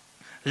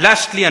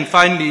 Lastly and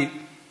finally,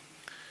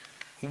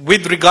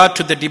 with regard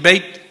to the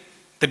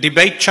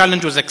debate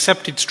challenge was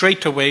accepted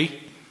straight away.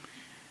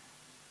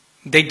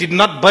 They did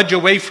not budge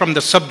away from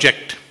the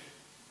subject.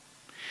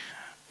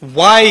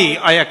 Why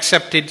I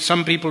accepted,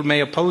 some people may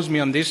oppose me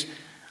on this,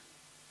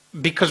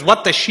 because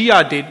what the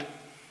Shia did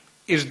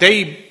is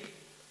they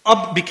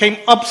became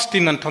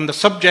obstinate on the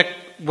subject.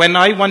 When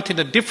I wanted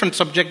a different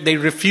subject, they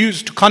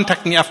refused to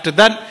contact me after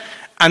that,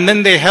 and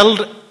then they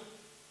held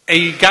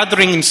a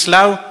gathering in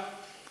Slough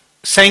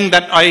saying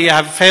that I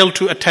have failed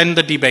to attend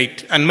the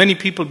debate, and many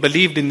people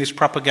believed in this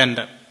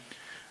propaganda.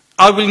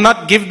 I will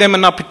not give them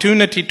an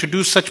opportunity to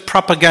do such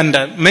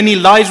propaganda. Many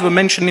lies were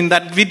mentioned in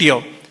that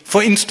video.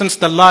 For instance,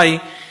 the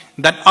lie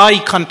that I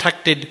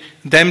contacted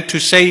them to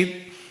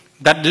say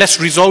that let's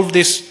resolve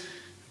this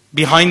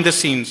behind the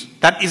scenes.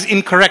 That is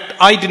incorrect.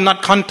 I did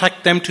not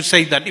contact them to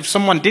say that. If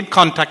someone did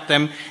contact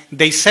them,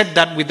 they said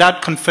that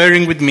without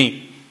conferring with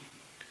me.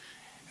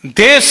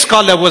 Their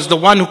scholar was the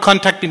one who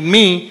contacted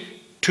me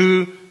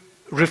to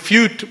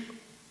refute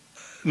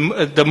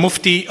the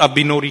Mufti of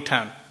Binori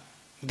town.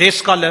 Their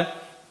scholar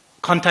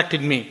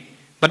contacted me.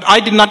 But I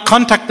did not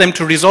contact them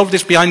to resolve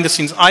this behind the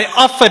scenes. I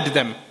offered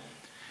them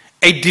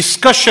a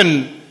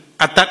discussion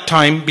at that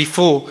time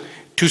before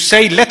to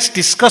say, let's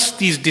discuss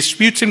these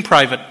disputes in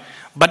private.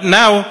 But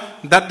now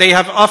that they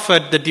have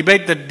offered the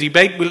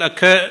debate will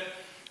occur,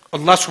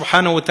 Allah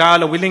subhanahu wa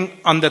ta'ala willing,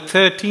 on the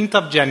 13th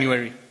of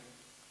January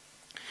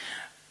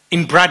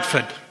in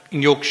Bradford,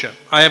 in Yorkshire.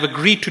 I have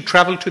agreed to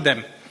travel to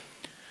them.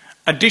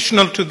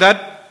 Additional to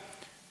that,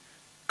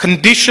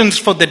 conditions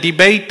for the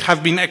debate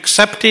have been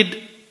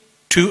accepted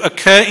to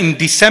occur in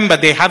December.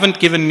 They haven't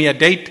given me a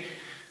date.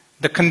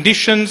 The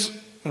conditions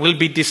will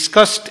be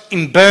discussed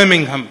in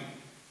Birmingham.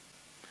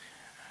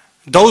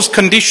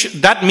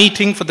 That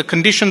meeting for the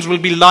conditions will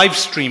be live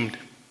streamed.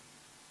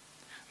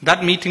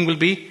 That meeting will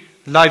be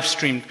live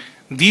streamed.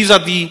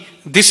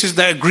 This is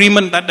the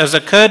agreement that has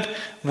occurred.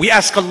 We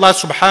ask Allah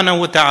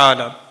subhanahu wa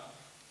ta'ala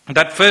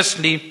that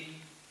firstly,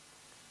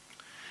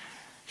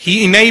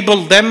 He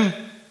enabled them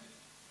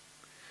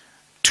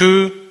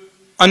to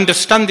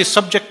understand this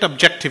subject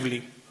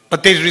objectively.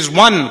 But there is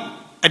one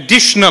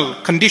additional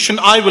condition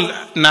I will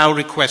now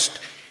request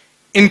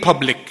in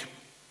public.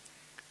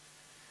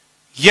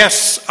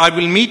 Yes, I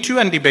will meet you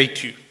and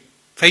debate you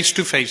face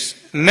to face.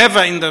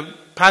 Never in the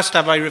past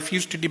have I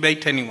refused to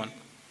debate anyone.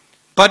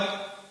 But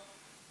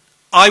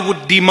I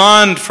would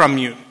demand from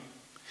you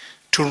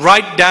to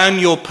write down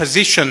your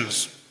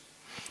positions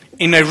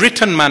in a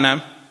written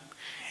manner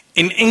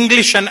in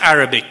English and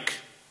Arabic.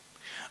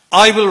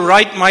 I will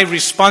write my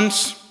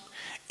response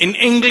in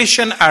English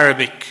and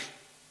Arabic.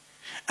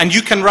 And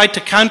you can write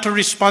a counter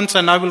response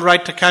and I will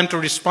write a counter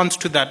response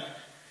to that.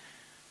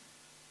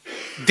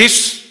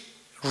 This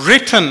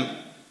written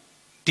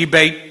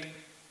debate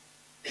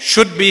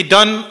should be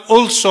done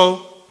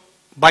also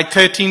by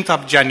 13th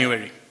of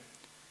January.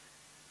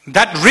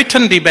 That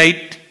written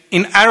debate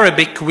in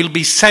Arabic will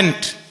be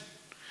sent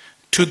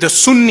to the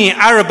Sunni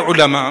Arab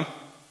ulama,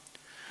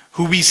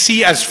 who we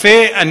see as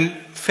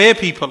fair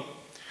people,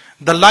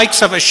 the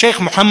likes of Shaykh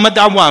Muhammad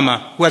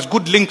Awama, who has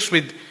good links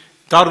with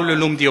Darul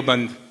Ulum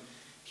Deobandi.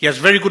 He has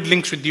very good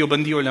links with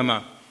Deobandi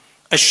ulama.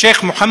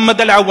 Shaykh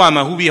Muhammad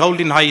Al-Awama, who we hold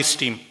in high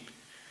esteem.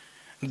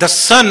 The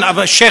son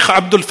of Shaykh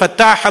Abdul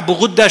Fattah Abu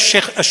Ghudda,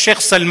 Shaykh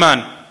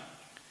Salman.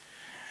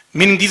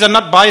 Meaning these are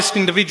not biased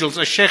individuals.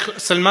 Shaykh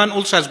Salman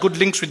also has good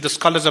links with the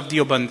scholars of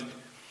Deoband.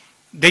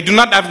 They do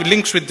not have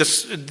links with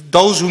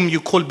those whom you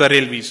call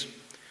Barelwis.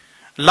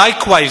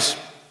 Likewise,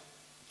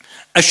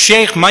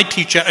 Shaykh, my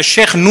teacher,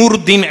 Shaykh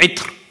Nuruddin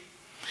Itr.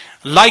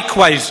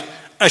 Likewise,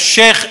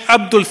 Shaykh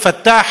Abdul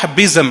Fattah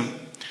Bizm.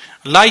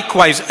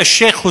 Likewise,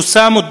 Shaykh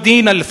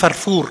Husamuddin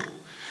Al-Farfur.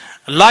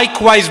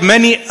 Likewise,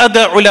 many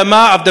other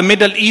ulama of the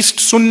Middle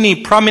East, Sunni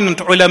prominent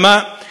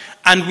ulama,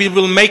 and we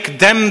will make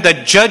them the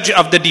judge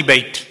of the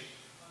debate.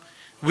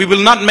 We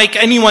will not make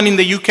anyone in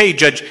the UK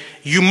judge.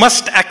 You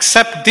must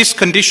accept this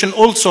condition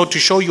also to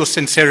show your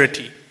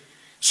sincerity.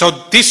 So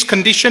this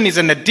condition is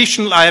an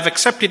additional. I have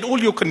accepted all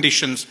your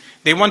conditions.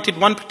 They wanted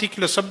one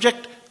particular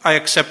subject, I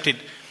accepted.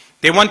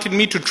 They wanted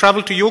me to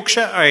travel to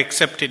Yorkshire, I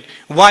accepted.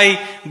 Why?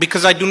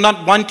 Because I do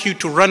not want you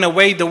to run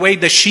away the way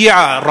the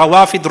Shia,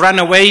 Rawafid ran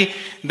away.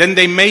 Then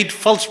they made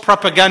false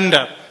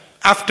propaganda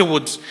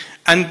afterwards.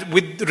 And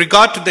with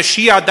regard to the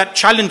Shia, that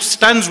challenge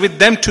stands with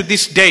them to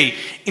this day.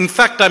 In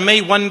fact, I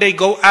may one day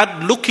go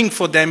out looking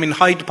for them in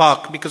Hyde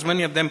Park, because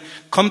many of them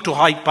come to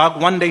Hyde Park.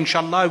 One day,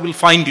 inshallah, I will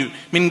find you. I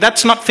mean,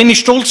 that's not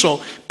finished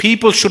also.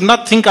 People should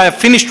not think I have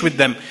finished with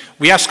them.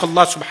 We ask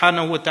Allah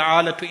subhanahu wa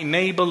ta'ala to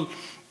enable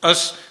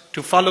us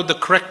to follow the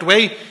correct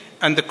way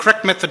and the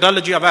correct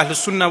methodology of Ahlus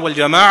Sunnah wal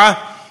Jama'ah,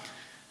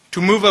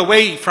 to move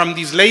away from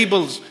these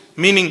labels,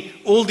 meaning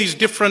all these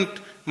different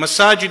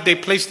masajid, they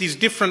place these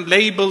different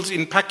labels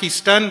in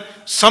Pakistan.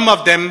 Some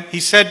of them,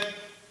 he said,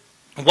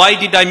 why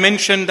did I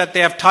mention that they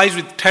have ties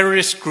with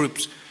terrorist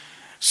groups?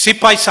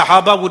 Sipai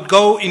Sahaba would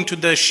go into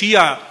the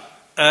Shia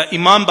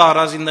Imam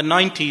Baras in the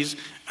 90s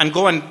and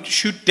go and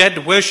shoot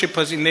dead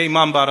worshippers in the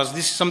Imam Baras.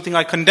 This is something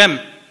I condemn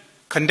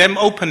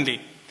openly.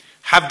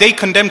 Have they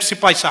condemned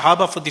Sipai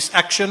Sahaba for this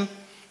action?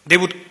 They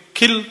would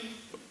kill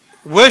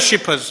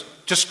worshippers,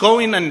 just go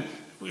in and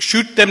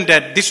shoot them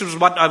dead. This was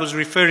what I was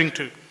referring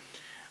to.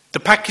 The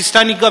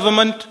Pakistani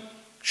government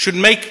should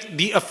make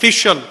the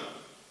official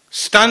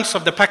stance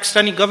of the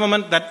Pakistani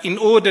government that in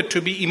order to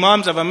be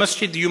imams of a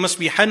masjid, you must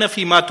be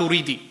Hanafi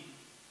Maturidi.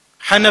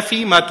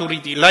 Hanafi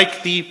Maturidi,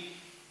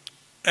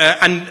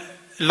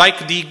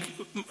 like the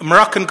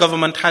Moroccan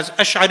government has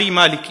Ash'ari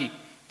Maliki.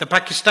 The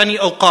Pakistani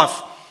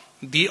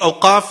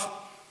Awqaf,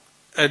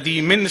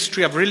 the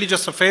Ministry of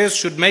Religious Affairs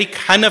should make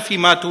Hanafi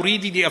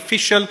Maturidi the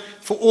official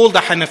for all the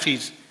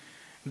Hanafis.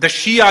 The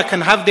Shia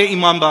can have their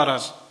Imam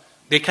Baras.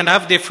 They can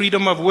have their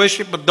freedom of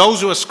worship, but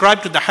those who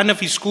ascribe to the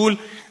Hanafi school,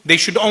 they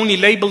should only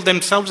label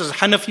themselves as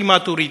Hanafi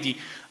Maturidi.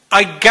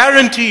 I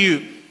guarantee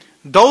you,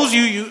 those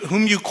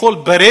whom you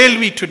call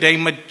Barelwi today,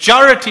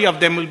 majority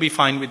of them will be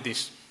fine with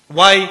this.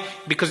 Why?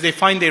 Because they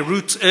find their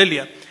roots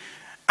earlier.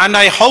 And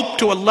I hope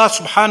to Allah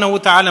subhanahu wa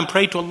ta'ala and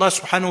pray to Allah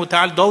subhanahu wa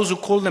ta'ala, those who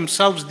call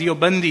themselves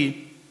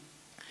Deobandi,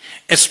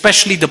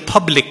 especially the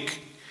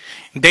public,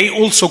 they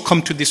also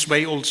come to this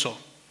way also.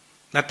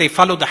 That they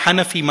follow the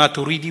Hanafi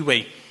Maturidi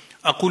way.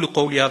 أقول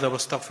قولي هذا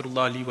واستغفر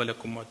الله لي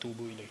ولكم وأتوب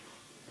إليه.